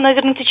 да,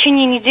 наверное, в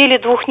течение недели,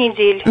 2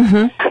 недель.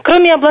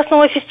 Кроме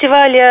областного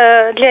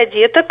фестиваля для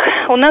деток,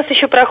 у нас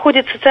еще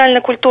проходит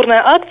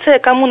социально-культурная акция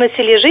 «Кому на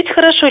селе жить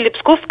хорошо» или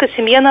 «Псковская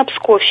семья на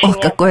Псковщине». Ох,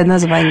 какое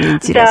название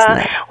интересное.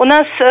 Да, у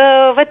нас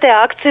в этой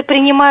акции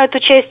принимают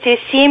участие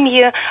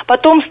семьи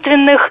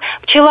потомственных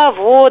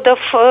пчеловодов,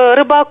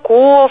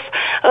 рыбаков,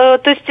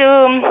 то есть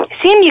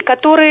семьи,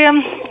 которые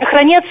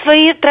хранят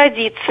свои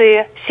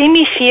традиции,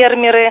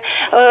 семьи-фермеры,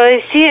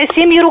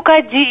 семьи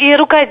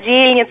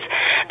рукодельниц,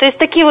 то есть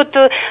такие вот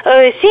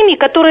семьи,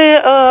 которые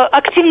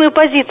активную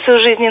позицию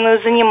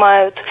жизненную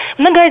занимают,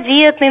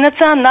 многодетные,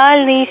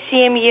 национальные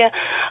семьи.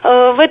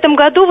 В этом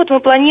году вот мы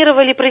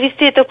планировали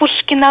провести это в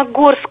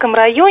Пушкиногорском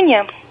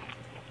районе,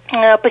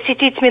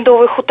 посетить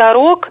Медовый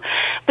хуторок,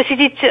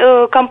 посетить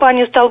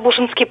компанию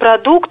 «Столбушинский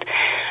продукт».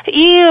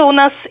 И у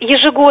нас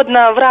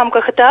ежегодно в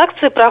рамках этой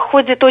акции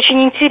проходит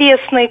очень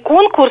интересный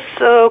конкурс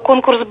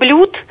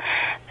блюд.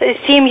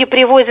 Семьи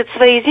привозят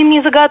свои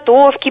зимние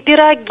заготовки,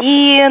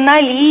 пироги,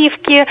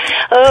 наливки,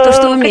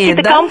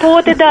 какие-то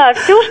компоты, да,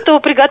 все, что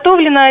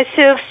приготовлено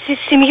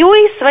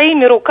семьей,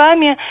 своими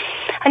руками.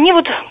 Они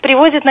вот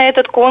привозят на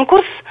этот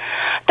конкурс.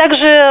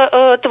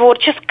 Также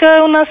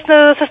творческая у нас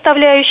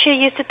составляющая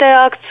есть этой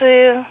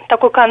акции,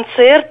 такой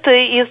концерт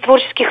из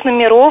творческих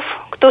номеров,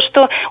 кто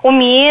что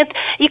умеет.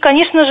 И,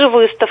 конечно же,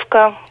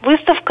 выставка.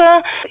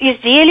 Выставка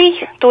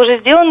изделий, тоже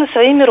сделаны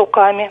своими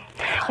руками.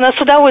 У нас с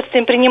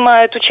удовольствием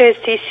принимают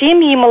участие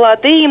семьи, и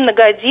молодые, и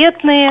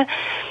многодетные,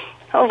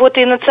 вот,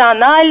 и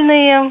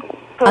национальные.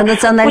 А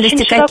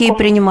национальности какие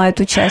принимают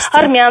участие?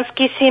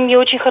 Армянские семьи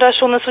очень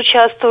хорошо у нас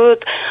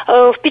участвуют.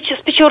 С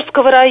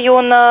Печорского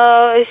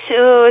района,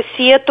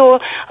 Сету.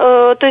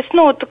 То есть,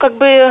 ну, вот, как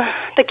бы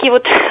такие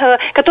вот,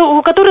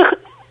 у которых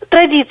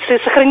традиции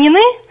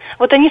сохранены,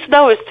 вот они с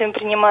удовольствием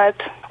принимают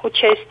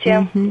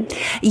участие.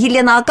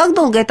 Елена, а как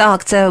долго эта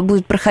акция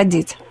будет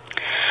проходить?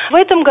 В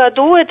этом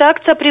году эта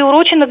акция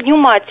приурочена к Дню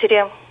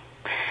матери.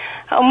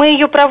 Мы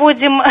ее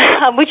проводим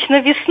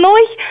обычно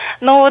весной,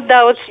 но вот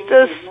да, вот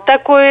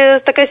такая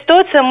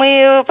ситуация.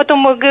 Мы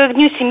потом к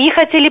Дню семьи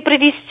хотели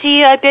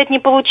провести, опять не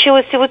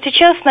получилось. И вот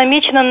сейчас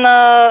намечено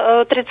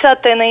на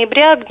 30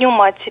 ноября к Дню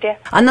матери.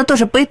 Она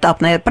тоже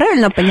поэтапная,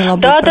 правильно поняла?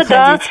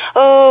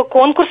 Да.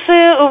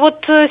 Конкурсы.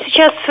 Вот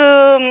сейчас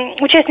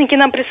участники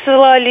нам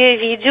присылали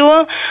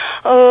видео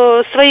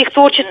своих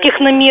творческих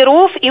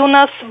номеров. И у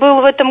нас был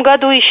в этом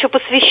году еще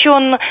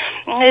посвящен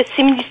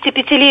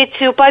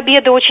 75-летию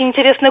Победы очень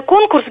интересный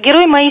конкурс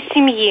 «Герой моей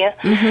семьи».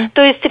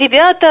 То есть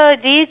ребята,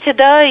 дети,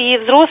 да, и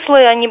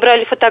взрослые, они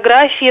брали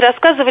фотографии,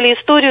 рассказывали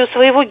историю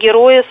своего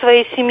героя,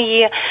 своей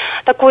семьи.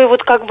 Такой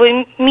вот как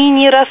бы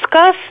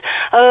мини-рассказ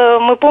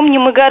 «Мы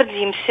помним и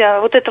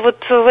гордимся». Вот это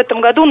вот в этом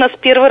году у нас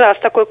первый раз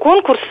такой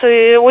конкурс,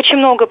 и очень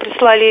много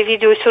прислали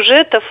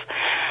видеосюжетов.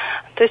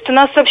 То есть у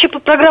нас вообще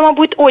программа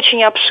будет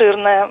очень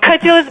обширная.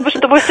 Хотелось бы,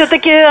 чтобы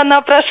все-таки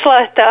она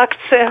прошла, эта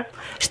акция.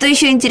 Что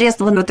еще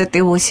интересного вот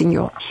этой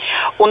осенью?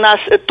 У нас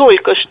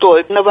только что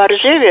на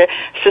Воржеве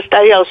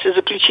состоялся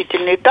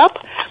заключительный этап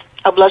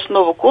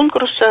областного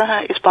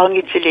конкурса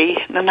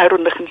исполнителей на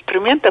народных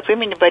инструментах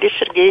имени Бориса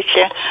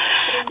Сергеевича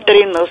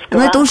Троиновского.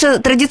 Но это уже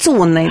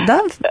традиционный, да?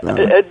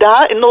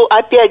 Да, но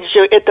опять же,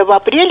 это в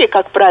апреле,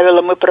 как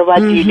правило, мы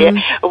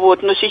проводили,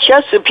 вот, но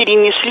сейчас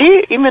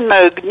перенесли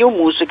именно к Дню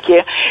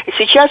музыки.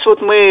 Сейчас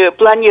вот мы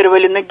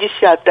планировали на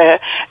 10-е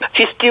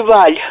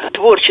фестиваль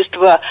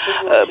творчества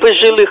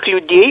пожилых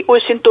людей,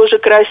 осень тоже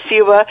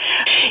красиво.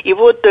 И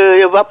вот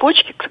в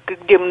Опочке,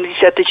 где мы на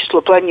 10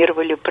 число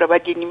планировали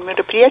проводение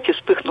мероприятий,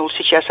 вспыхнул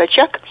сейчас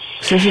очаг.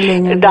 К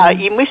сожалению. Да,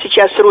 и мы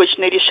сейчас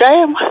срочно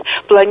решаем,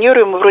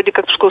 планируем, вроде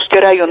как Псковский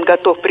район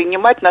готов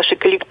принимать наши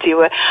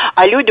коллективы,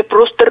 а люди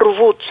просто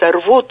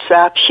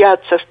рвутся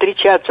общаться,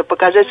 встречаться,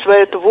 показать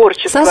свое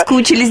творчество.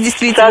 Соскучились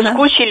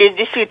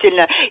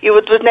действительно. И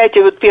вот вы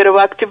знаете, вот 1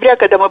 октября,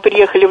 когда мы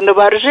приехали в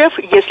Новоржев,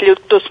 если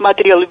кто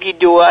смотрел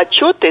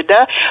видеоотчеты,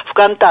 да,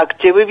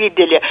 ВКонтакте, вы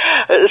видели,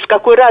 с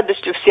какой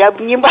радостью все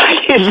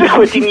обнимались,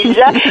 хоть и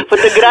нельзя,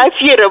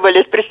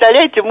 фотографировались.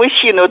 Представляете,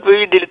 мужчины, вот вы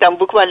видели, там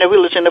буквально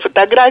выложены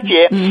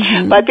фотографии,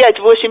 по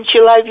 5-8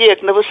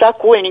 человек, на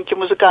Высокольнике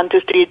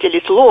музыканты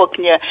встретились,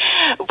 Локне,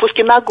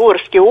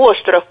 Пушкиногорске,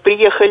 Остров,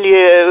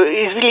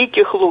 приехали из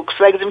Великих Луг в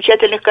своих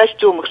замечательных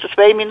костюмах, со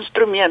своими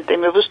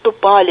инструментами,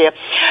 выступали,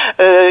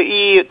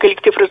 и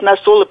коллектив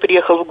Разносола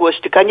приехал в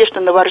гости.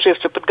 Конечно,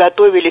 новоржевцы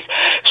подготовились,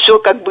 все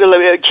как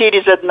было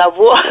через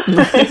одного,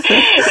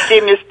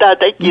 все места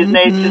такие,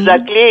 знаете,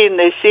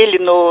 заклеенные, сели,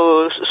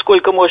 но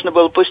сколько можно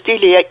было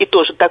пустили, и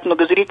тоже так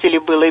много зрителей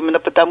было, именно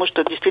потому,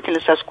 что действительно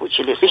соскучились.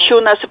 Еще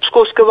у нас и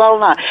Псковская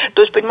волна.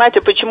 То есть,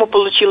 понимаете, почему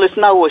получилось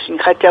на осень,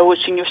 хотя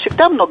осенью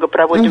всегда много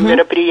проводим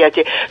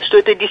мероприятий, что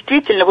это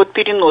действительно вот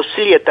перенос с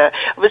лета.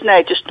 Вы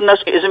знаете, что у нас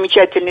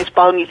замечательные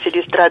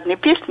исполнители эстрадной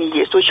песни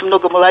есть, очень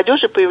много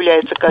молодежи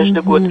появляется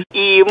каждый год.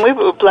 И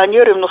мы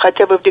планируем, ну,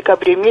 хотя бы в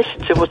декабре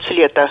месяце, вот с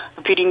лета,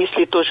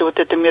 перенесли тоже вот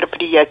это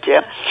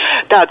мероприятие.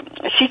 Так,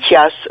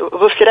 сейчас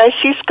во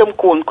всероссийском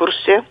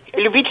конкурсе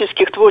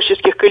любительских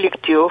творческих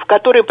коллективов,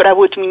 которые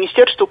проводят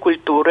Министерство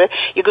культуры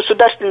и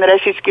Государственная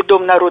российская Всероссийский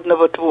дом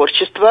народного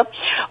творчества.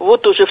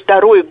 Вот уже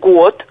второй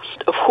год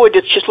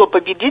входят в число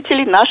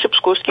победителей наши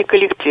псковские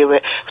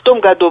коллективы. В том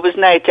году, вы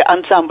знаете,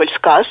 ансамбль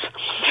 «Сказ».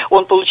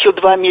 Он получил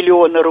 2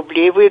 миллиона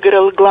рублей,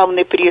 выиграл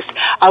главный приз.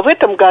 А в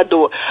этом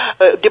году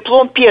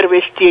диплом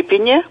первой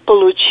степени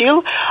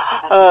получил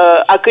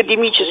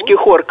академический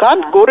хор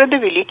 «Кант» города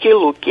Великие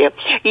Луки.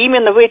 И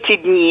именно в эти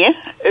дни,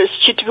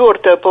 с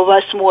 4 по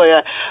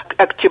 8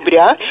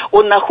 октября,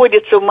 он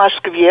находится в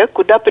Москве,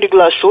 куда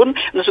приглашен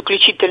на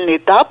заключительный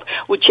этап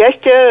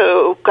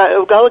участия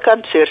в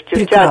гала-концерте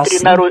в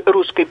Театре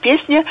русской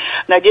песни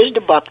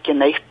Надежды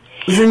Бабкиной.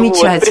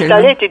 Замечательно. Вот,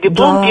 представляете,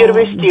 диплом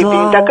первой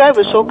степени, такая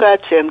высокая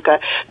оценка.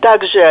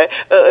 Также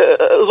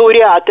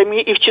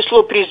лауреатами и в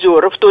число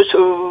призеров, то есть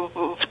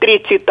в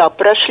третий этап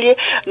прошли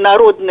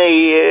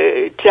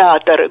Народный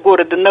театр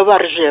города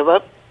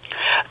Новоржева,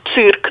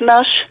 цирк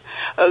наш,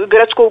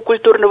 городского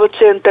культурного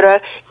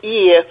центра,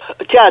 и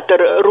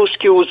театр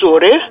 «Русские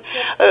узоры»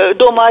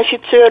 Дома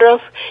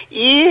офицеров,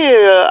 и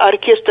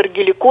оркестр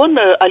 «Геликон»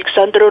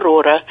 Александра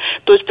Рора.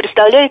 То есть,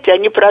 представляете,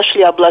 они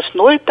прошли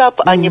областной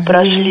этап, они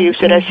прошли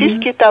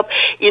всероссийский этап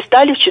и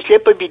стали в числе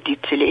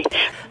победителей.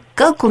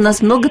 Как у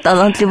нас много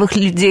талантливых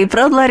людей,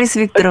 правда, Лариса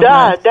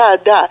Викторовна?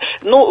 Да.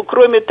 Ну,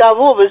 кроме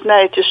того, вы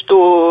знаете,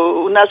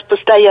 что у нас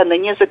постоянно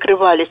не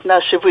закрывались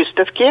наши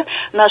выставки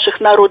наших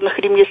народных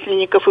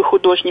ремесленников и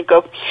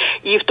художников.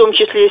 И в том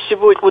числе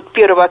сегодня, вот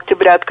 1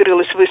 октября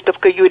открылась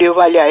выставка Юрия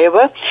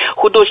Валяева,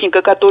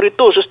 художника, который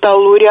тоже стал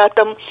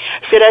лауреатом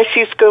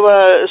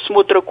Всероссийского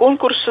смотра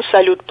конкурса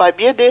 «Салют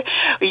Победы».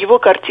 Его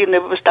картины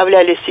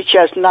выставлялись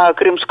сейчас на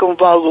Крымском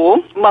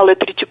валу. Малая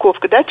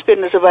Третьяковка, да, теперь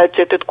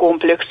называется этот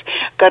комплекс.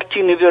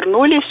 Картины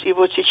вернулись, и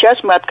вот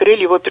сейчас мы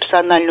открыли его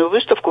персональную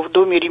выставку в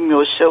Доме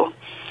ремесел.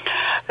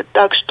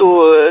 Так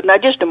что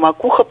Надежда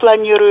Макуха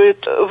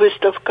планирует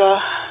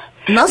выставка.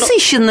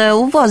 Насыщенная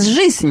у вас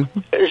жизнь.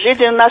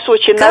 Жизнь у нас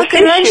очень насыщенная.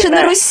 Как и раньше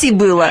на Руси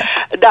было.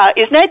 Да,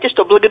 и знаете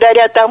что,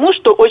 благодаря тому,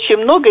 что очень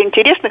много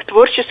интересных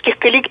творческих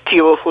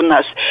коллективов у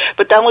нас,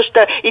 потому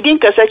что и День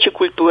казачьей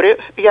культуры,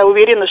 я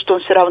уверена, что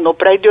он все равно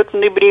пройдет в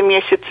ноябре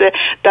месяце,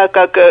 так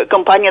как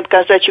компонент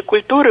казачьей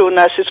культуры у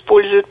нас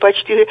используют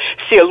почти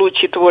все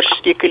лучшие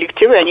творческие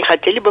коллективы, и они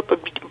хотели бы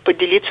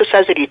поделиться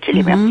со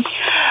зрителями.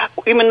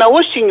 Именно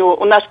осенью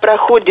у нас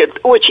проходит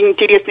очень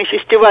интересный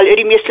фестиваль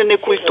ремесленной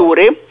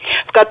культуры,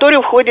 в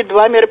который входит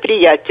 2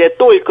 мероприятия.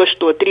 Только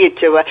что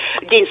 3-го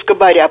День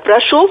скобаря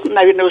прошел,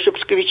 наверное, уже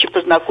псковичи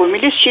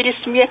познакомились через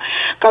СМИ,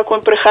 как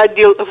он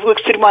проходил в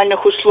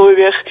экстремальных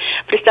условиях.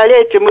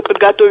 Представляете, мы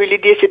подготовили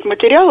 10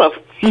 материалов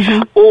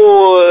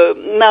о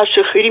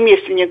наших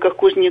ремесленниках,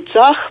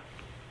 кузнецах.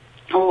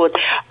 Вот.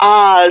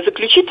 А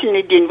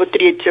заключительный день, вот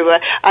 3-го,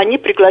 они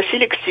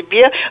пригласили к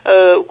себе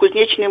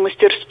кузнечные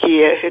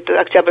мастерские. Это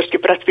Октябрьский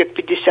проспект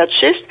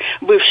 56,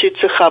 бывшие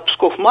цеха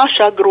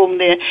Псков-Маша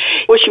огромные.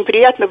 Очень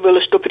приятно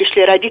было, что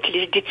пришли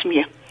родители с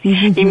детьми.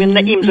 Именно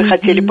им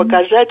захотели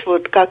показать,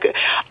 вот как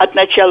от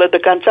начала до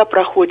конца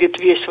проходит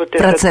весь вот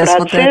этот процесс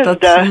вот этот.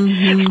 Да.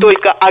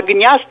 Столько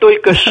огня,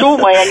 столько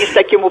шума, и они с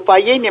таким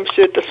упоением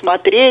все это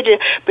смотрели,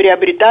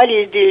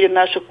 приобретали изделия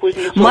наших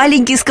кузнецов.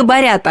 Маленькие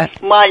скобарята.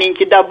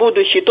 Маленькие, да,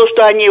 будущие. То,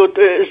 что они вот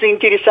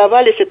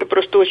заинтересовались, это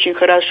просто очень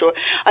хорошо.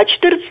 А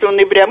 14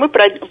 ноября мы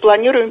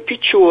планируем в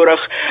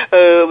Печорах.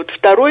 Вот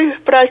второй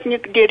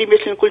праздник, День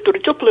ремесленной культуры,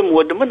 теплая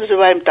мода. Мы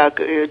называем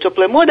так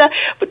теплая мода,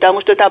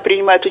 потому что там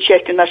принимают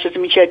участие наши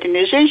замечательные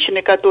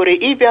женщины, которые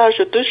и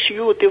вяжут, и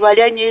шьют, и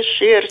валяние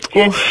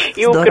шерсти,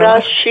 и здорово.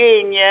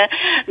 Украшения.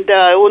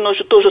 Да, он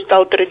уже тоже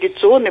стал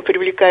традиционным,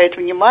 привлекает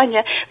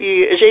внимание,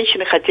 и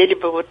женщины хотели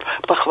бы вот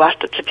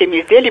похвастаться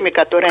теми изделиями,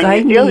 которые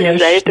они сделали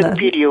за этот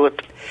период.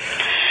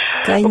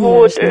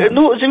 Вот.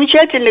 Ну,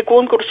 замечательный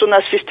конкурс у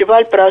нас,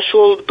 фестиваль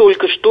прошел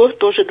только что,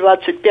 тоже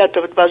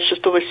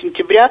 25-26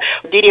 сентября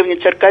в деревне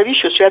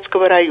Церковище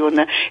Святского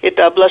района.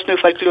 Это областной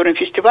фольклорный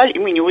фестиваль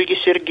имени Ольги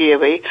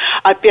Сергеевой.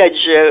 Опять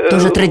же...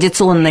 Тоже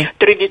традиционный.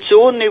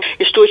 Традиционный.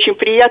 И что очень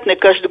приятно,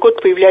 каждый год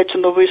появляются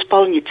новые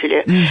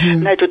исполнители.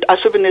 Знаете, вот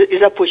особенно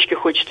из Опочки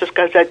хочется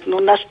сказать,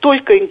 ну,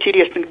 настолько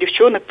интересных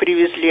девчонок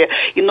привезли,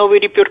 и новый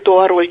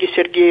репертуар Ольги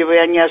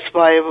Сергеевой они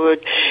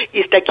осваивают,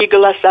 и такие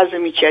голоса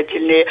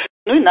замечательные.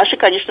 Ну и наши,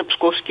 конечно,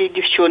 псковские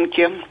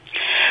девчонки.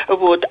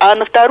 Вот. А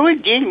на второй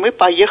день мы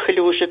поехали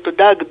уже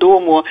туда, к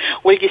дому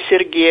Ольги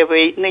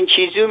Сергеевой.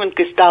 Нынче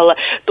изюминкой стало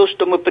то,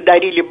 что мы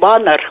подарили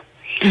баннер,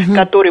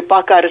 который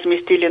пока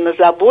разместили на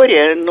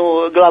заборе,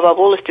 но глава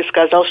волости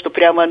сказал, что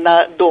прямо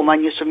на дом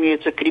они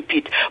сумеют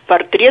закрепить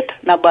портрет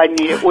на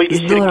баннере Ольги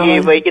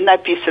Сергеевой, и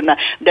написано: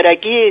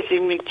 «Дорогие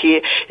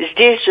земляки,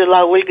 здесь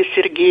жила Ольга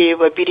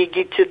Сергеева,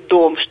 берегите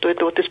дом», что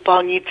это вот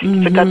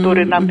исполнительница,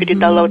 которая нам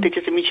передала вот эти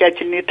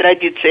замечательные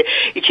традиции.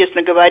 И,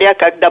 честно говоря,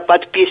 когда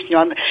под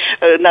песню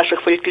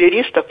наших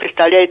фольклористов,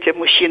 представляете,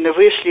 мужчины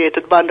вышли,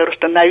 этот баннер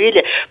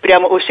установили,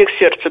 прямо у всех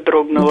сердце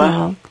дрогнуло.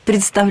 Да,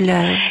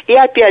 представляю. И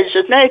опять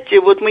же, знаете,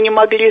 вот мы не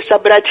могли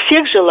собрать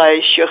всех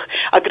желающих,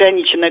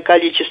 ограниченное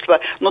количество,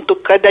 но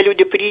только когда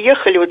люди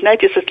приехали, вот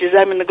знаете, со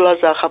слезами на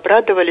глазах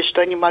обрадовались,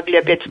 что они могли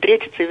опять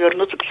встретиться и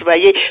вернуться к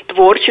своей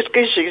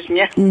творческой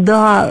жизни.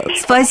 Да,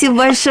 спасибо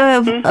большое,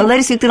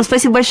 Лариса Викторовна,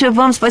 спасибо большое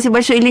вам, спасибо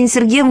большое Елене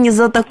Сергеевне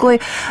за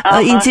такой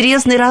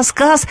интересный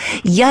рассказ.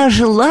 Я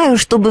желаю,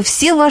 чтобы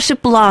все ваши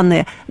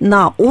планы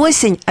на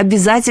осень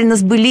обязательно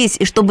сбылись,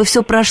 и чтобы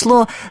все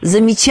прошло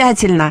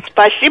замечательно.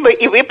 Спасибо,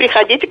 и вы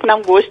приходите к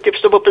нам в гости,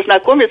 чтобы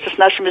познакомиться с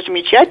нашими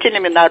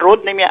замечательными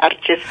народными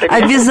артистами.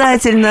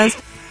 Обязательно.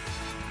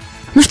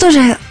 Ну что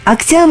же,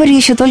 октябрь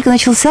еще только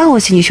начался,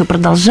 осень еще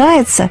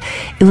продолжается,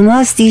 и у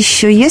нас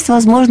еще есть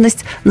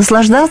возможность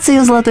наслаждаться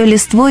ее золотой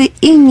листвой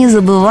и не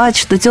забывать,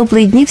 что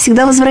теплые дни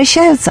всегда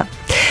возвращаются.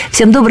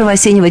 Всем доброго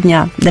осеннего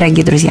дня,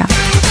 дорогие друзья.